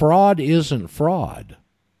 Fraud isn't fraud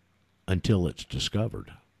until it's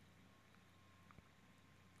discovered.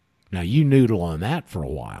 Now, you noodle on that for a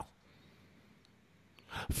while.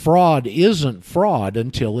 Fraud isn't fraud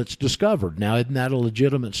until it's discovered. Now, isn't that a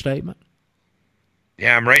legitimate statement?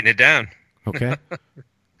 Yeah, I'm writing it down. Okay.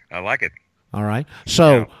 I like it. All right.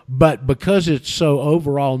 So, Yeah. but because it's so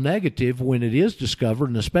overall negative when it is discovered,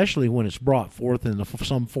 and especially when it's brought forth in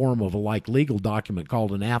some form of a legal document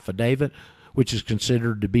called an affidavit, which is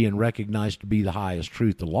considered to be and recognized to be the highest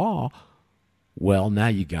truth of law, well, now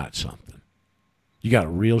you got something. You got a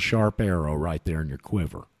real sharp arrow right there in your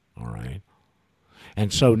quiver. All right.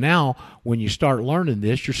 And so now when you start learning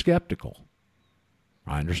this, you're skeptical.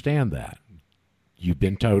 I understand that. You've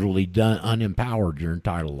been totally unempowered your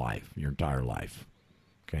entire life.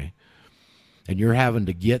 Okay? And you're having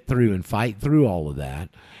to get through and fight through all of that,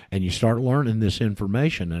 and you start learning this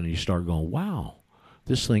information, and you start going, wow,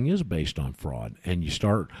 this thing is based on fraud. And you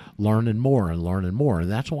start learning more and learning more.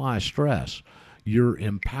 And that's why I stress your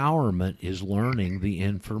empowerment is learning the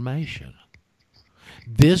information.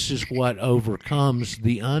 This is what overcomes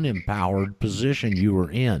the unempowered position you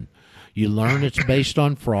are in. You learn it's based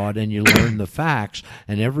on fraud, and you learn the facts,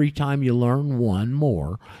 and every time you learn one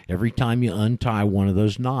more, every time you untie one of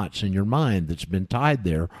those knots in your mind that's been tied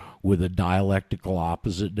there with a dialectical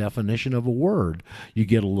opposite definition of a word, you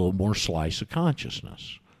get a little more slice of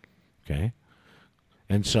consciousness. Okay?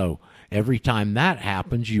 And so every time that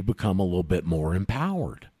happens, you become a little bit more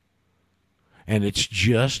empowered. And it's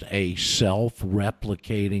just a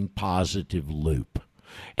self-replicating positive loop.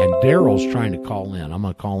 And Daryl's trying to call in. I'm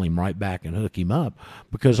going to call him right back and hook him up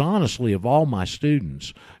because, honestly, of all my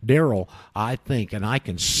students, Daryl, I think, and I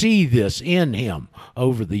can see this in him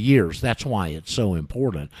over the years, that's why it's so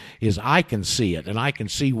important, is I can see it, and I can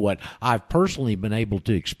see what I've personally been able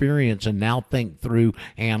to experience and now think through,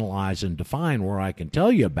 analyze, and define where I can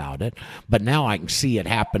tell you about it, but now I can see it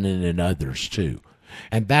happening in others too.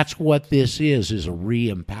 And that's what this is a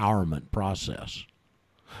re-empowerment process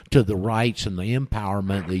to the rights and the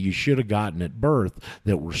empowerment that you should have gotten at birth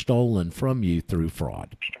that were stolen from you through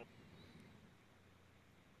fraud.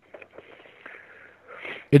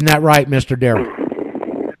 Isn't that right, Mr.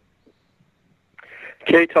 Darrell?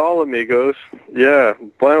 Que tal, amigos? Yeah,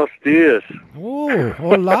 buenos dias. Oh,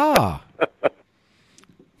 hola.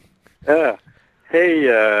 Yeah.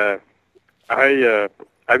 Hey,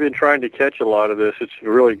 I've been trying to catch a lot of this. It's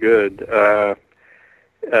really good.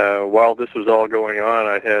 While this was all going on,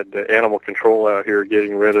 I had animal control out here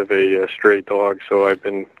getting rid of a stray dog, so I've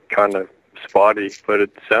been kind of spotty, but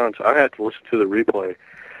I had to listen to the replay.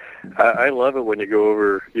 I love it when you go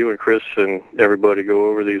over, you and Chris and everybody go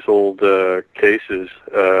over these old cases,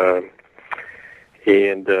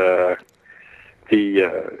 and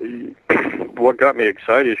what got me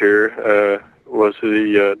excited here was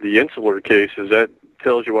the insular cases. That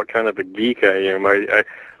tells you what kind of a geek I am.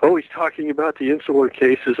 Oh, he's talking about the insular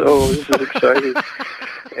cases. Oh, this is exciting.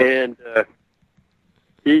 And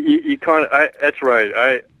you kind of, that's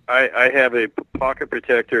right. I have a pocket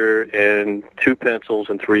protector and 2 pencils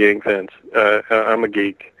and 3 ink pens. I'm a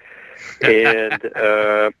geek. And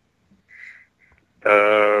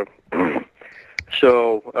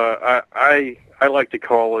so I like to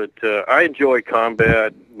call it, I enjoy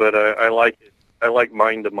combat, but I like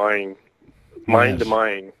mind-to-mind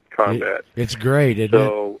combat. It's great, isn't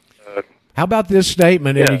it? How about this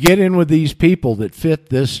statement? Yeah. And you get in with these people that fit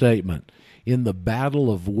this statement. In the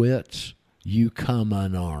battle of wits, you come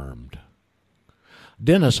unarmed.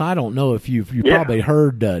 Dennis, I don't know if you've probably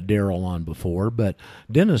heard Daryl on before, but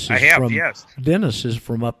Dennis is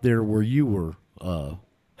from up there where you were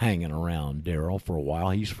hanging around, Daryl, for a while.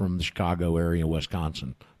 He's from the Chicago area,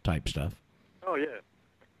 Wisconsin type stuff. Oh,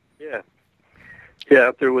 yeah. Yeah,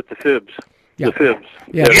 up there with the fibs. Yeah. The fibs.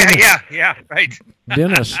 Yeah, right.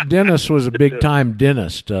 Dennis was a big-time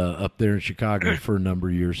dentist up there in Chicago for a number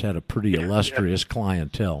of years, had a pretty illustrious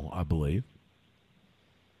clientele, I believe.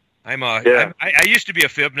 I used to be a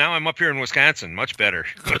fib. Now I'm up here in Wisconsin. Much better.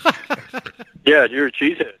 Yeah, you're a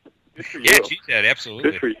cheesehead. Good for you. Yeah, cheesehead,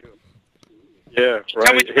 absolutely. Good for you. Yeah, right.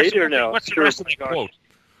 Tell me the Hey rest there of, now. what's the Sure, rest of my that gosh. quote?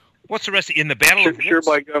 What's the rest in the battle of Sure, wits?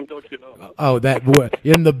 by gum, don't you know? Oh,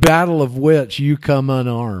 in the battle of wits, you come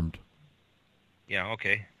unarmed. Yeah,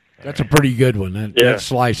 okay. That's a pretty good one. That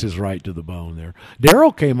slices right to the bone there.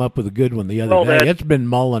 Daryl came up with a good one the other day. It's been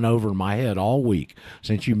mulling over in my head all week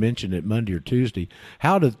since you mentioned it Monday or Tuesday.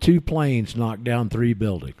 How did 2 planes knock down 3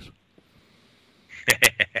 buildings?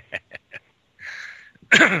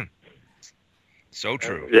 So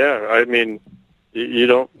true. Yeah, I mean, you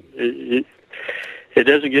don't. It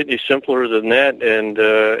doesn't get any simpler than that, and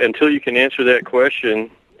until you can answer that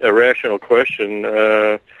question, a rational question,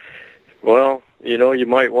 well, you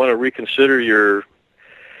might want to reconsider your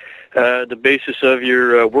the basis of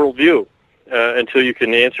your worldview until you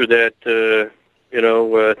can answer that,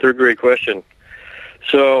 third grade question.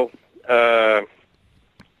 So, of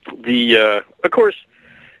course,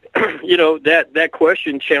 that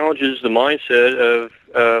question challenges the mindset of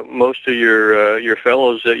most of your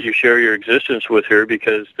fellows that you share your existence with here,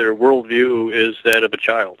 because their worldview is that of a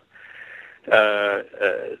child.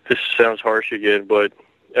 This sounds harsh again, but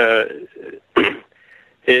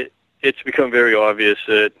it's become very obvious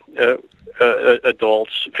that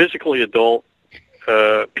adults, physically adult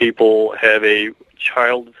people, have a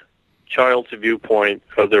child's viewpoint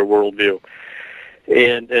of their worldview.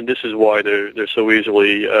 And this is why they're so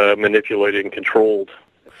easily manipulated and controlled.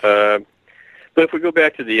 But if we go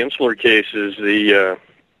back to the insular cases,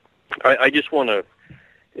 I just want to.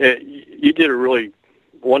 You did a really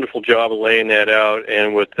wonderful job of laying that out,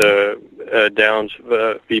 and with Downs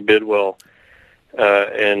v. Bidwell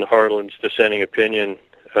and Harlan's dissenting opinion,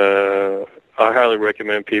 I highly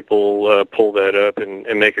recommend people pull that up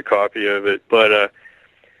and make a copy of it. But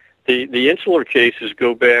the insular cases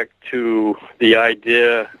go back to the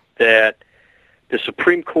idea that the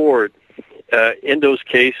Supreme Court, in those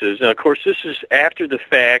cases, and of course this is after the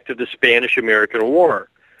fact of the Spanish-American War,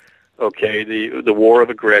 okay, the war of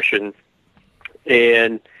aggression,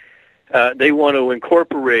 and they want to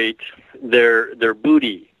incorporate their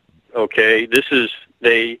booty, okay. This is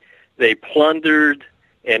they plundered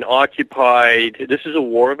and occupied. This is a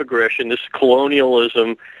war of aggression. This is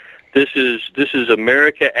colonialism. This is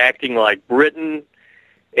America acting like Britain,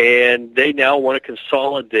 and they now want to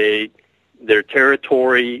consolidate their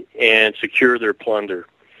territory and secure their plunder.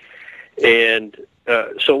 And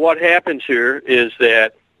so what happens here is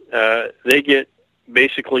that they get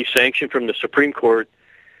basically sanctioned from the Supreme Court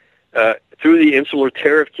through the insular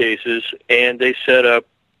tariff cases, and they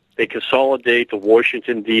consolidate the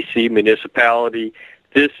Washington, D.C. municipality.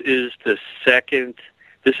 This is this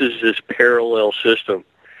parallel system.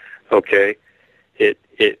 Okay, it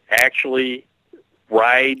actually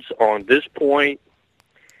rides on this point,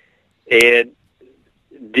 and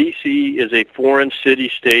D.C. is a foreign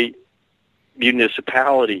city-state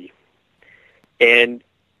municipality, and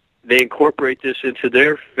they incorporate this into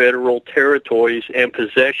their federal territories and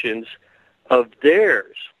possessions of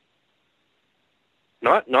theirs,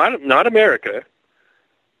 not America,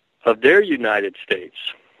 of their United States,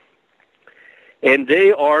 and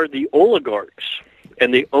they are the oligarchs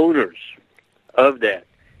and the owners of that,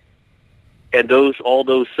 and all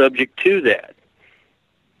those subject to that.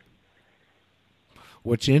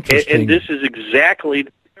 What's interesting, and this is exactly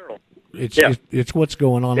the peril. It's what's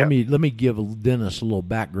going on. Yeah. Let me give Dennis a little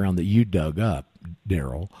background that you dug up,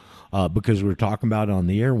 Daryl, because we were talking about it on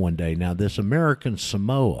the air one day. Now, this American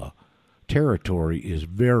Samoa territory is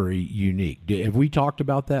very unique. Have we talked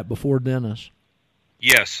about that before, Dennis?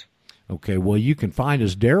 Yes. Okay, well, you can find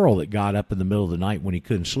us Daryl that got up in the middle of the night when he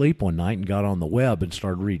couldn't sleep one night and got on the web and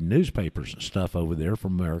started reading newspapers and stuff over there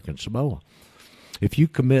from American Samoa. If you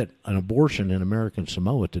commit an abortion in American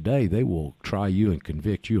Samoa today, they will try you and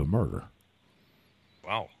convict you of murder.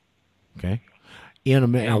 Wow. Okay?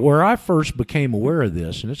 Where I first became aware of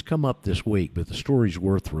this, and it's come up this week, but the story's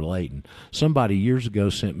worth relating. Somebody years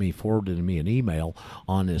ago forwarded me an email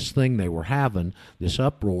on this thing they were having, this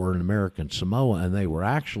uproar in American Samoa, and they were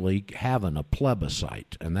actually having a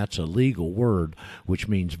plebiscite, and that's a legal word which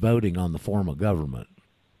means voting on the form of government.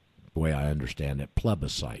 The way I understand it,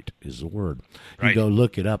 plebiscite is the word. Right. You go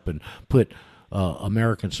look it up and put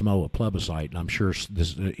American Samoa plebiscite, and I'm sure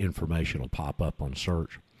this information will pop up on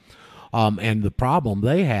search. And the problem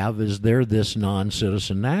they have is they're this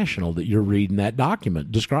non-citizen national that you're reading that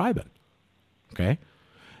document describing. Okay?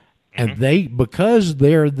 And because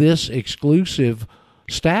they're this exclusive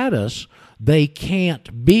status, they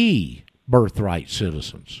can't be birthright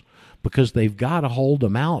citizens because they've got to hold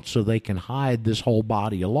them out so they can hide this whole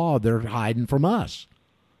body of law they're hiding from us.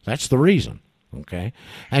 That's the reason. Okay,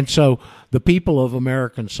 and so the people of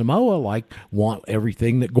American Samoa want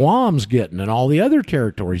everything that Guam's getting and all the other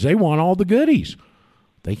territories. They want all the goodies.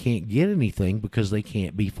 They can't get anything because they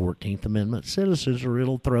can't be 14th Amendment citizens, or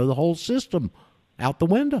it'll throw the whole system out the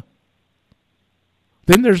window.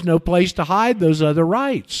 Then there's no place to hide those other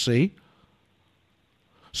rights, see?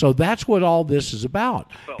 So that's what all this is about.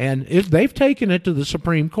 And they've taken it to the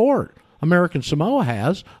Supreme Court. American Samoa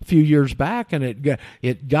has a few years back, and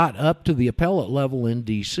it got up to the appellate level in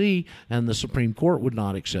D.C., and the Supreme Court would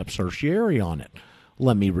not accept certiorari on it.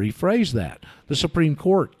 Let me rephrase that. The Supreme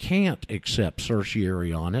Court can't accept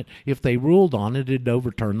certiorari on it. If they ruled on it, it'd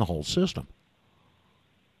overturn the whole system.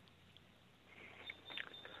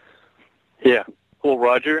 Yeah. Well,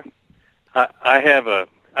 Roger, I have a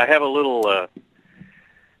little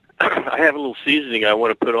I have a little seasoning I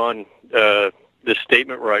want to put on this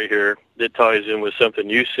statement right here that ties in with something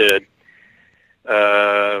you said.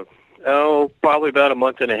 Probably about a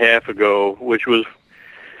month and a half ago, which was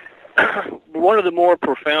one of the more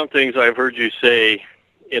profound things I've heard you say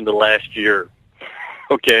in the last year.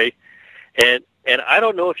 Okay, and I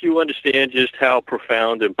don't know if you understand just how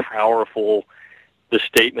profound and powerful the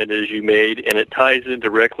statement is you made, and it ties in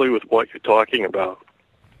directly with what you're talking about.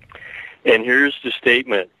 And here's the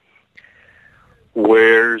statement.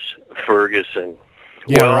 Where's Ferguson?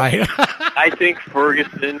 Yeah, well, right. I think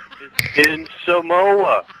Ferguson is in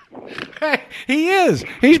Samoa. He is.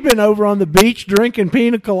 He's been over on the beach drinking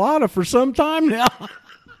pina colada for some time now.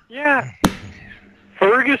 Yeah.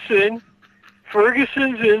 Ferguson's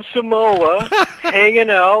in Samoa, hanging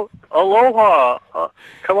out. Aloha.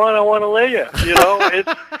 Come on, I want to lay you. You know,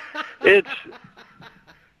 it's.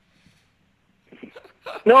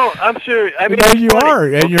 No, I'm serious. I mean, no, you funny. are,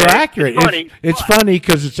 and okay? you're accurate. It's funny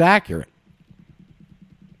because it's accurate.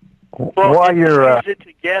 Well, while you're it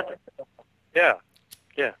together. Yeah.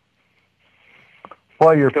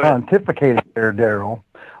 While you're pontificating there, Daryl,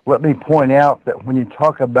 let me point out that when you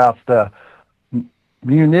talk about the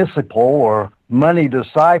municipal or money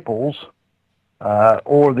disciples,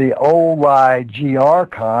 or the oligarchs, the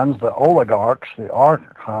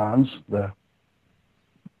archons, the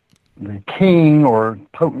king or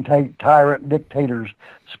potentate, tyrant, dictators,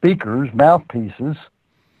 speakers, mouthpieces,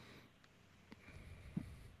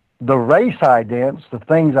 the race idents, the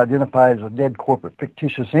things identified as a dead corporate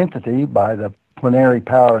fictitious entity by the plenary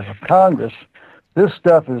powers of Congress, this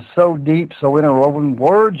stuff is so deep, so interwoven.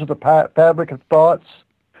 Words are the fabric of thoughts.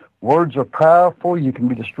 Words are powerful. You can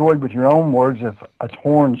be destroyed with your own words if its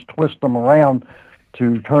horns twist them around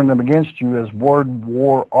to turn them against you as word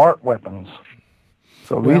war art weapons.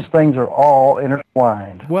 So these things are all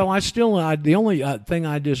intertwined. Well, the only thing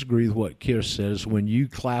I disagree with what Keir says, when you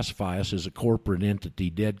classify us as a corporate entity,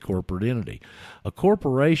 dead corporate entity. A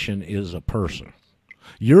corporation is a person.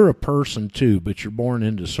 You're a person too, but you're born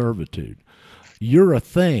into servitude. You're a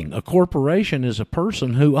thing. A corporation is a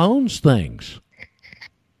person who owns things.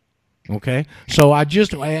 Okay? So I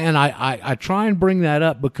try and bring that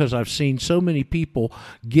up because I've seen so many people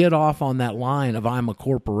get off on that line of I'm a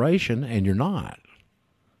corporation, and you're not.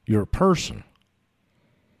 You're a person.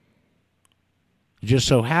 It just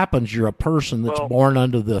so happens you're a person that's born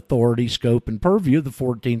under the authority, scope, and purview of the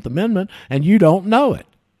 14th Amendment, and you don't know it.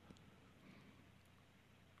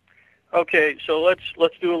 Okay, so let's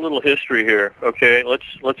do a little history here. Okay, let's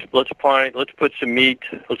put some meat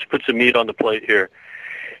on the plate here.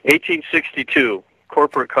 1862,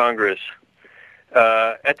 corporate Congress.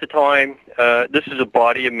 At the time, this is a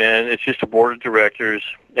body of men. It's just a board of directors,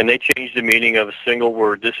 and they changed the meaning of a single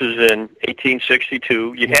word. This is in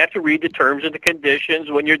 1862. You have to read the terms and the conditions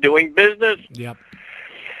when you're doing business. Yep.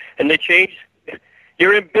 And they changed.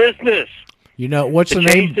 You're in business. You know what's the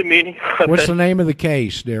name? What's the name of the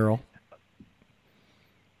case, Daryl?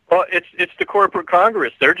 Well, it's the corporate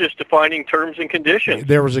Congress. They're just defining terms and conditions.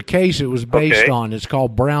 There was a case it was based on. It's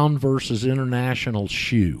called Brown versus International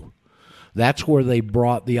Shoe. That's where they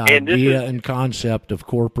brought the idea and concept of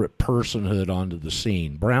corporate personhood onto the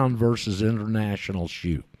scene. Brown versus International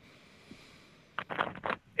Shoe.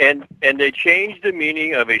 And they changed the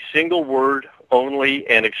meaning of a single word only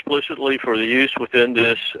and explicitly for the use within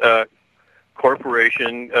this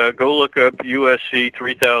corporation. Go look up USC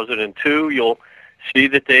 3002. You'll see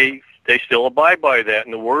that they still abide by that.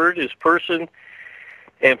 And the word is person.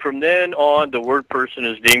 And from then on, the word person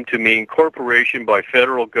is deemed to mean corporation by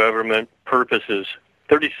federal government purposes.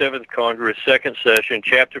 37th Congress, Second Session,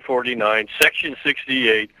 Chapter 49, Section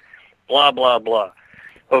 68, blah, blah, blah.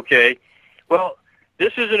 Okay. Well,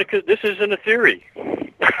 this isn't a theory.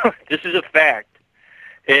 This is a fact.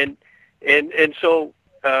 And so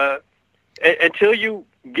until you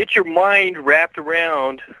get your mind wrapped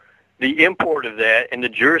around the import of that and the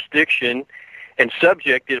jurisdiction and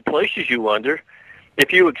subject it places you under,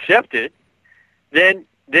 if you accept it, then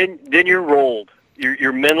you're rolled.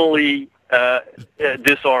 You're mentally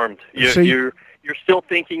disarmed. You're still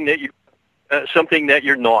thinking that you're something that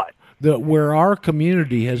you're not. Where our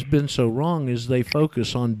community has been so wrong is they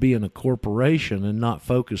focus on being a corporation and not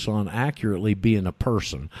focus on accurately being a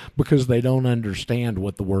person, because they don't understand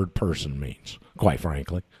what the word person means, quite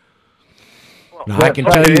frankly. Now, I can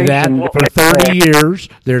tell you that for 30 years,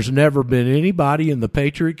 there's never been anybody in the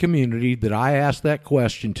Patriot community that I asked that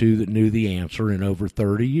question to that knew the answer in over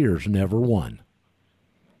 30 years. Never one.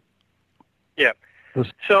 Yeah.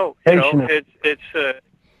 So, it's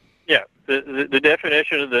the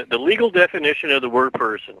definition of the legal definition of the word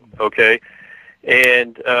person, okay?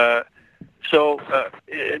 And this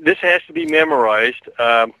has to be memorized.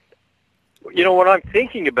 When I'm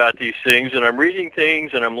thinking about these things and I'm reading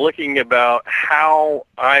things and I'm looking about how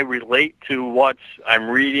I relate to what I'm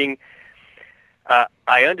reading,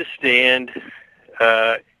 I understand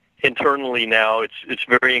internally now, it's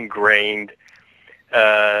very ingrained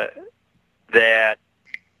that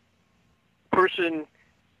person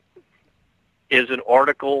is an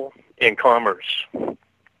article in commerce.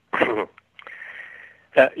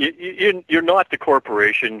 You're not the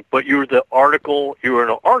corporation, but you're the article. You're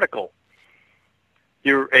an article.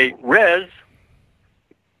 You're a res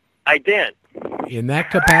ident. In that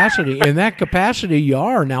capacity, you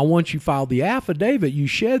are. Now, once you file the affidavit, you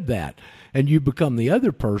shed that, and you become the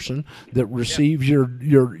other person that receives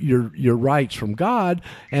your rights from God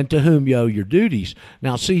and to whom you owe your duties.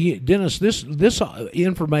 Now, see, Dennis, this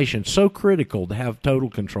information is so critical to have total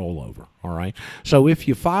control over. All right, so if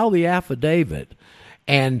you file the affidavit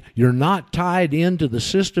and you're not tied into the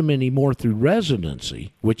system anymore through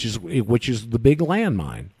residency, which is the big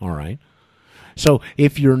landmine. All right. So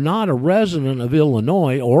if you're not a resident of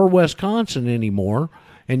Illinois or Wisconsin anymore,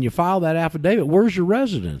 and you file that affidavit, where's your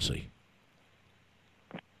residency?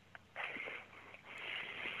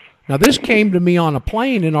 Now, this came to me on a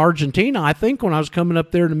plane in Argentina, I think, when I was coming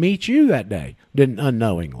up there to meet you that day,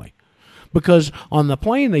 unknowingly. Because on the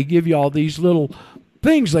plane, they give you all these little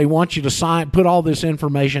things they want you to sign, put all this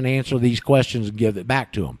information, answer these questions, and give it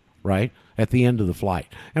back to them, right, at the end of the flight.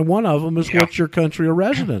 And one of them is, what's your country of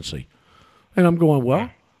residency? And I'm going, well,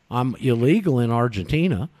 I'm illegal in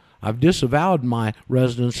Argentina. I've disavowed my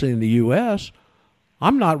residency in the U.S.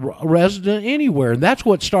 I'm not a resident anywhere. And that's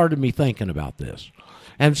what started me thinking about this.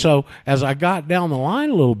 And so as I got down the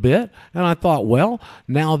line a little bit, and I thought, well,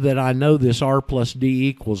 now that I know this R plus D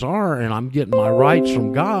equals R, and I'm getting my rights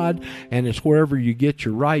from God, and it's wherever you get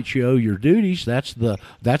your rights, you owe your duties, that's the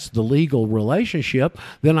legal relationship,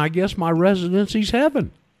 then I guess my residency's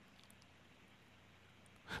heaven.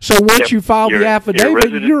 So once you file the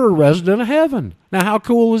affidavit, you're a resident of heaven. Now, how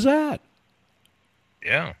cool is that?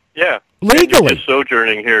 Yeah. Yeah. Legally. You're just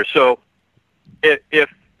sojourning here. So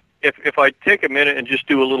if I take a minute and just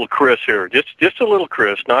do a little Chris here, just a little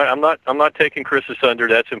Chris. No, I'm not taking Chris's thunder.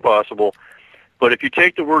 That's impossible. But if you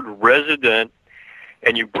take the word resident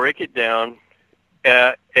and you break it down,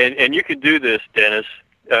 and you can do this, Dennis,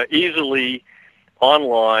 easily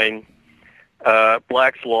online,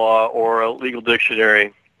 Black's Law or a legal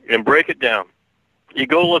dictionary, and break it down. You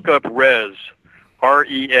go look up res,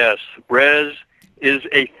 R-E-S. Res is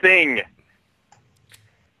a thing.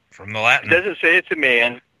 From the Latin. It doesn't say it's a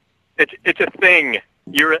man. It's a thing.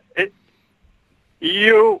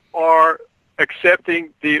 You are accepting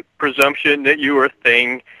the presumption that you are a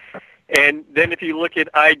thing, and then if you look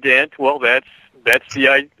at ident, well, that's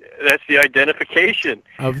the identification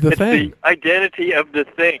of the thing. The identity of the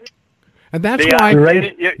thing. And that's why.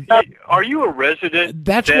 Are you a resident?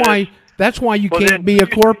 That's why you can't be a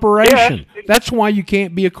corporation. Yes. That's why you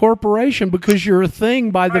can't be a corporation, because you're a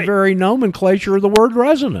thing by the very nomenclature of the word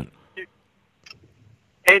resident.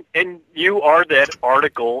 And you are that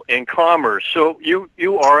article in commerce. So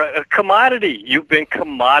you are a commodity. You've been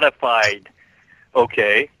commodified.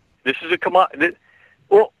 Okay, this is a commodity.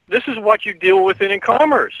 Well, this is what you deal with in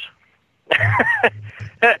commerce.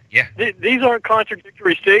 Yeah. These aren't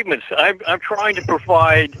contradictory statements. I'm trying to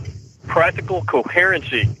provide practical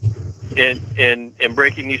coherency in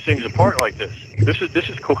breaking these things apart like this. This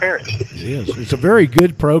is coherent. It is. It's a very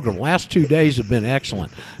good program. Last 2 days have been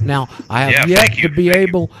excellent. Now, I have yet to be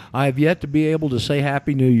able to say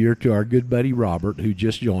Happy New Year to our good buddy Robert, who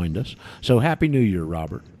just joined us. So Happy New Year,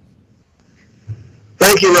 Robert.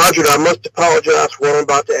 Thank you, Roger. I must apologize for what I'm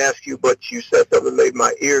about to ask you, but you said something that made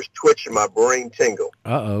my ears twitch and my brain tingle.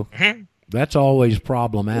 Uh-oh. That's always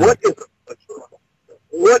problematic.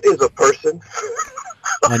 What is a person?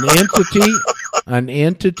 An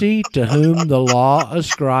entity to whom the law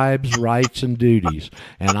ascribes rights and duties.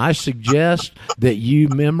 And I suggest that you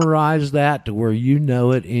memorize that to where you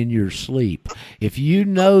know it in your sleep. If you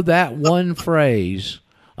know that one phrase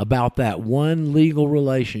about that one legal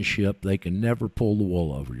relationship, they can never pull the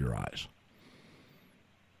wool over your eyes.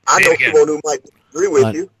 I know someone who might agree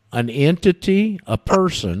with you. An entity, a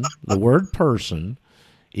person, the word person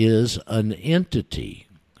is an entity.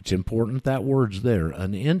 It's important that word's there.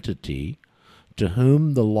 An entity to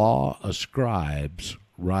whom the law ascribes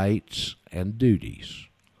rights and duties.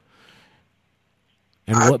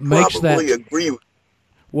 And what makes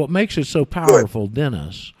it so powerful,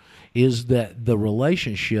 Dennis, is that the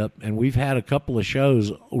relationship, and we've had a couple of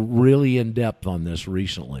shows really in depth on this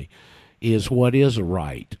recently, is what is a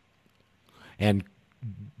right. And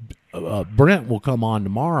Brent will come on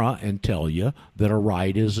tomorrow and tell you that a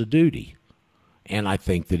right is a duty. And I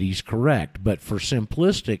think that he's correct. But for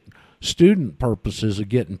simplistic student purposes of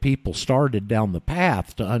getting people started down the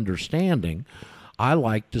path to understanding, I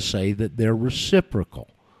like to say that they're reciprocal.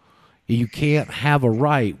 You can't have a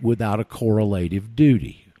right without a correlative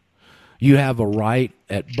duty. You have a right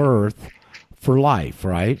at birth for life,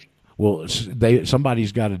 right? Well,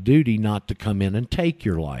 somebody's got a duty not to come in and take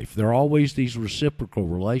your life. There are always these reciprocal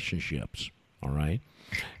relationships, all right?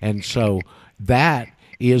 And so that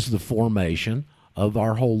is the formation of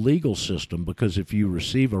our whole legal system, because if you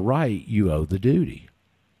receive a right, you owe the duty.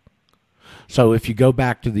 So if you go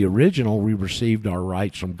back to the original, we received our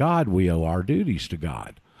rights from God, we owe our duties to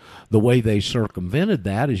God. The way they circumvented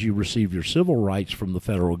that is you receive your civil rights from the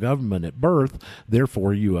federal government at birth,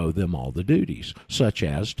 therefore you owe them all the duties, such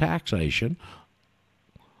as taxation,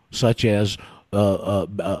 such as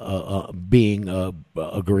agreeing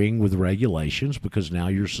with regulations, because now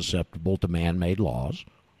you're susceptible to man-made laws,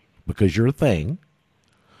 because you're a thing,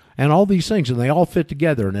 and all these things, and they all fit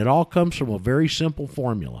together, and it all comes from a very simple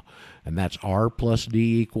formula, and that's R plus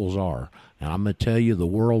D equals R. And I'm going to tell you, the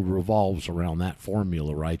world revolves around that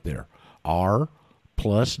formula right there. R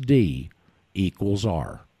plus D equals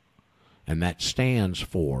R. And that stands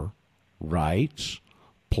for rights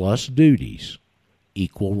plus duties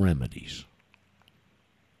equal remedies.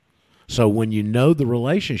 So when you know the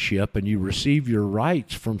relationship and you receive your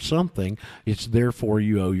rights from something, it's therefore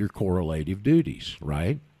you owe your correlative duties,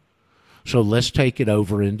 right? So let's take it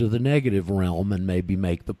over into the negative realm and maybe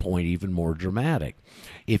make the point even more dramatic.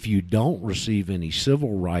 If you don't receive any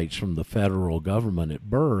civil rights from the federal government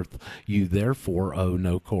at birth, you therefore owe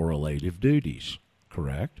no correlative duties,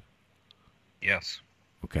 correct? Yes.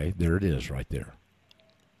 Okay, there it is right there.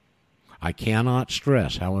 I cannot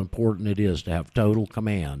stress how important it is to have total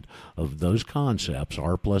command of those concepts,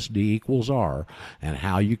 R plus D equals R, and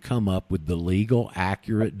how you come up with the legal,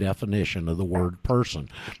 accurate definition of the word person.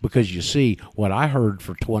 Because you see, what I heard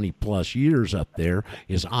for 20 plus years up there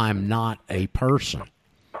is I'm not a person.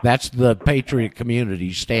 That's the Patriot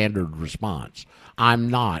community's standard response.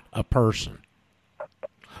 I'm not a person.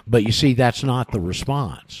 But you see, that's not the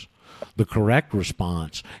response. The correct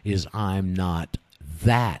response is I'm not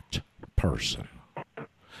that person.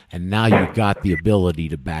 And now you've got the ability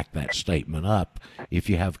to back that statement up if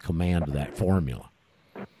you have command of that formula.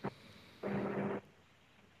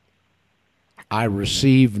 I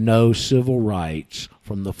receive no civil rights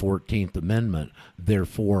from the 14th Amendment,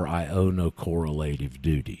 therefore I owe no correlative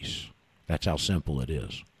duties. That's how simple it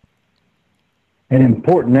is. An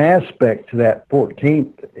important aspect to that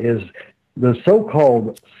 14th is the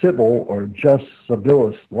so-called civil or just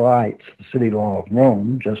civilis rights, the city law of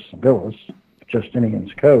Rome, just civilis,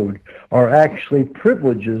 Justinian's code, are actually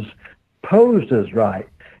privileges posed as right.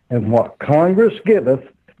 And what Congress giveth,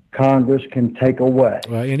 Congress can take away.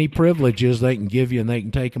 Well, any privileges they can give you and they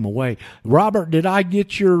can take them away. Robert, did I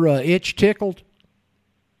get your itch tickled?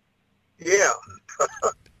 Yeah.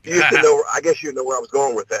 You used to know, I guess you know where I was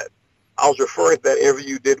going with that. I was referring to that interview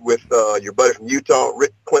you did with your buddy from Utah,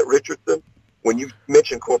 Clint Richardson. When you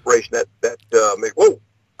mentioned corporation, whoa,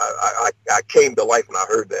 I came to life when I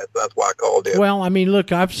heard that. So that's why I called in. Well, I mean,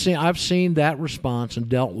 look, I've seen that response and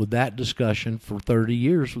dealt with that discussion for 30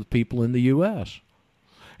 years with people in the U.S.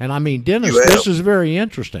 And I mean, Dennis, this is very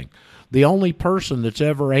interesting. The only person that's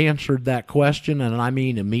ever answered that question, and I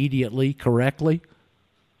mean immediately correctly,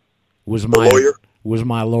 was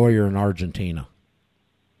my lawyer in Argentina.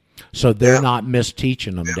 So they're not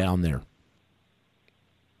misteaching them down there.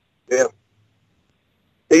 Yeah.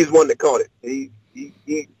 He's one that caught it.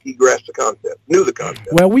 he grasped the concept, knew the concept.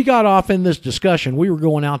 Well, we got off in this discussion. We were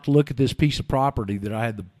going out to look at this piece of property that I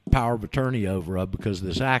had the power of attorney over because of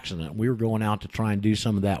this accident. We were going out to try and do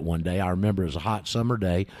some of that one day. I remember it was a hot summer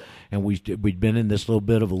day, and we'd been in this little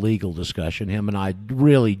bit of a legal discussion. Him and I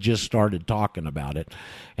really just started talking about it,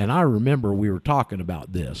 and I remember we were talking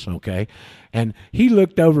about this, okay? And he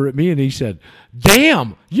looked over at me and he said,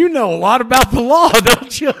 "Damn, you know a lot about the law,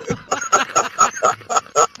 don't you?"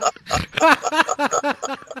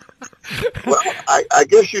 Well, I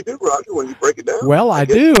guess you do, Roger, when you break it down. Well, I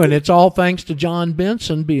do, and it's all thanks to John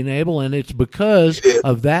Benson being able, and it's because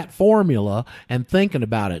of that formula and thinking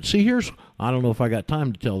about it. See, I don't know if I got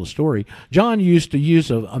time to tell the story. John used to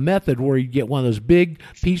use a method where you'd get one of those big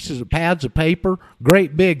pads of paper,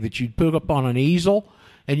 great big, that you'd put up on an easel,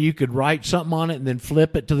 and you could write something on it and then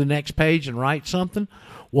flip it to the next page and write something.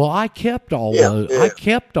 Well, I kept all those. Yeah. I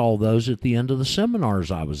kept all those at the end of the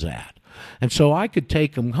seminars I was at. And so I could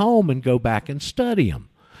take them home and go back and study them.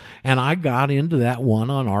 And I got into that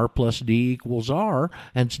one on R plus D equals R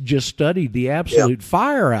and just studied the absolute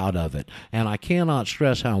fire out of it. And I cannot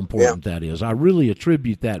stress how important that is. I really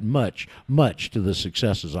attribute that much to the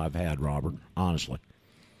successes I've had, Robert, honestly.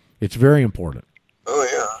 It's very important. Oh,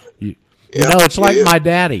 yeah. You know, it's like my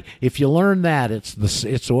daddy. If you learn that,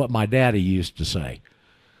 it's what my daddy used to say.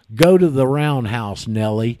 Go to the roundhouse,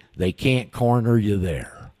 Nellie. They can't corner you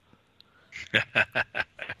there.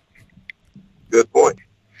 Good point.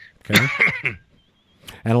 Okay.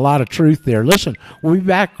 And a lot of truth there. Listen, we'll be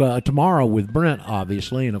back tomorrow with Brent,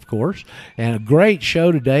 obviously, and of course. And a great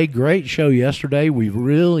show today, great show yesterday. We've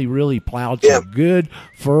really plowed some good,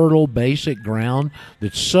 fertile, basic ground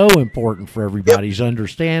that's so important for everybody's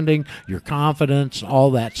understanding, your confidence,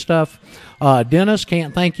 all that stuff. Dennis,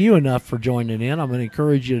 can't thank you enough for joining in. I'm going to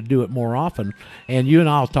encourage you to do it more often, and you and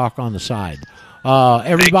I will talk on the side.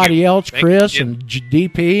 Everybody else, Chris and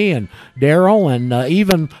DP and Daryl and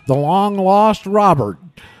even the long-lost Robert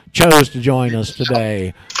chose to join us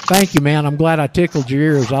today. Thank you, man. I'm glad I tickled your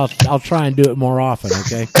ears. I'll try and do it more often,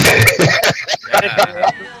 okay?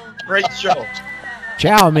 Great show.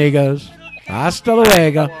 Ciao, amigos. Hasta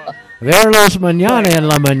luego. Verlos mañana en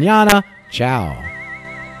la mañana. Ciao.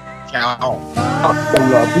 Ciao. Hasta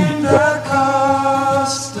la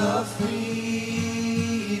vista.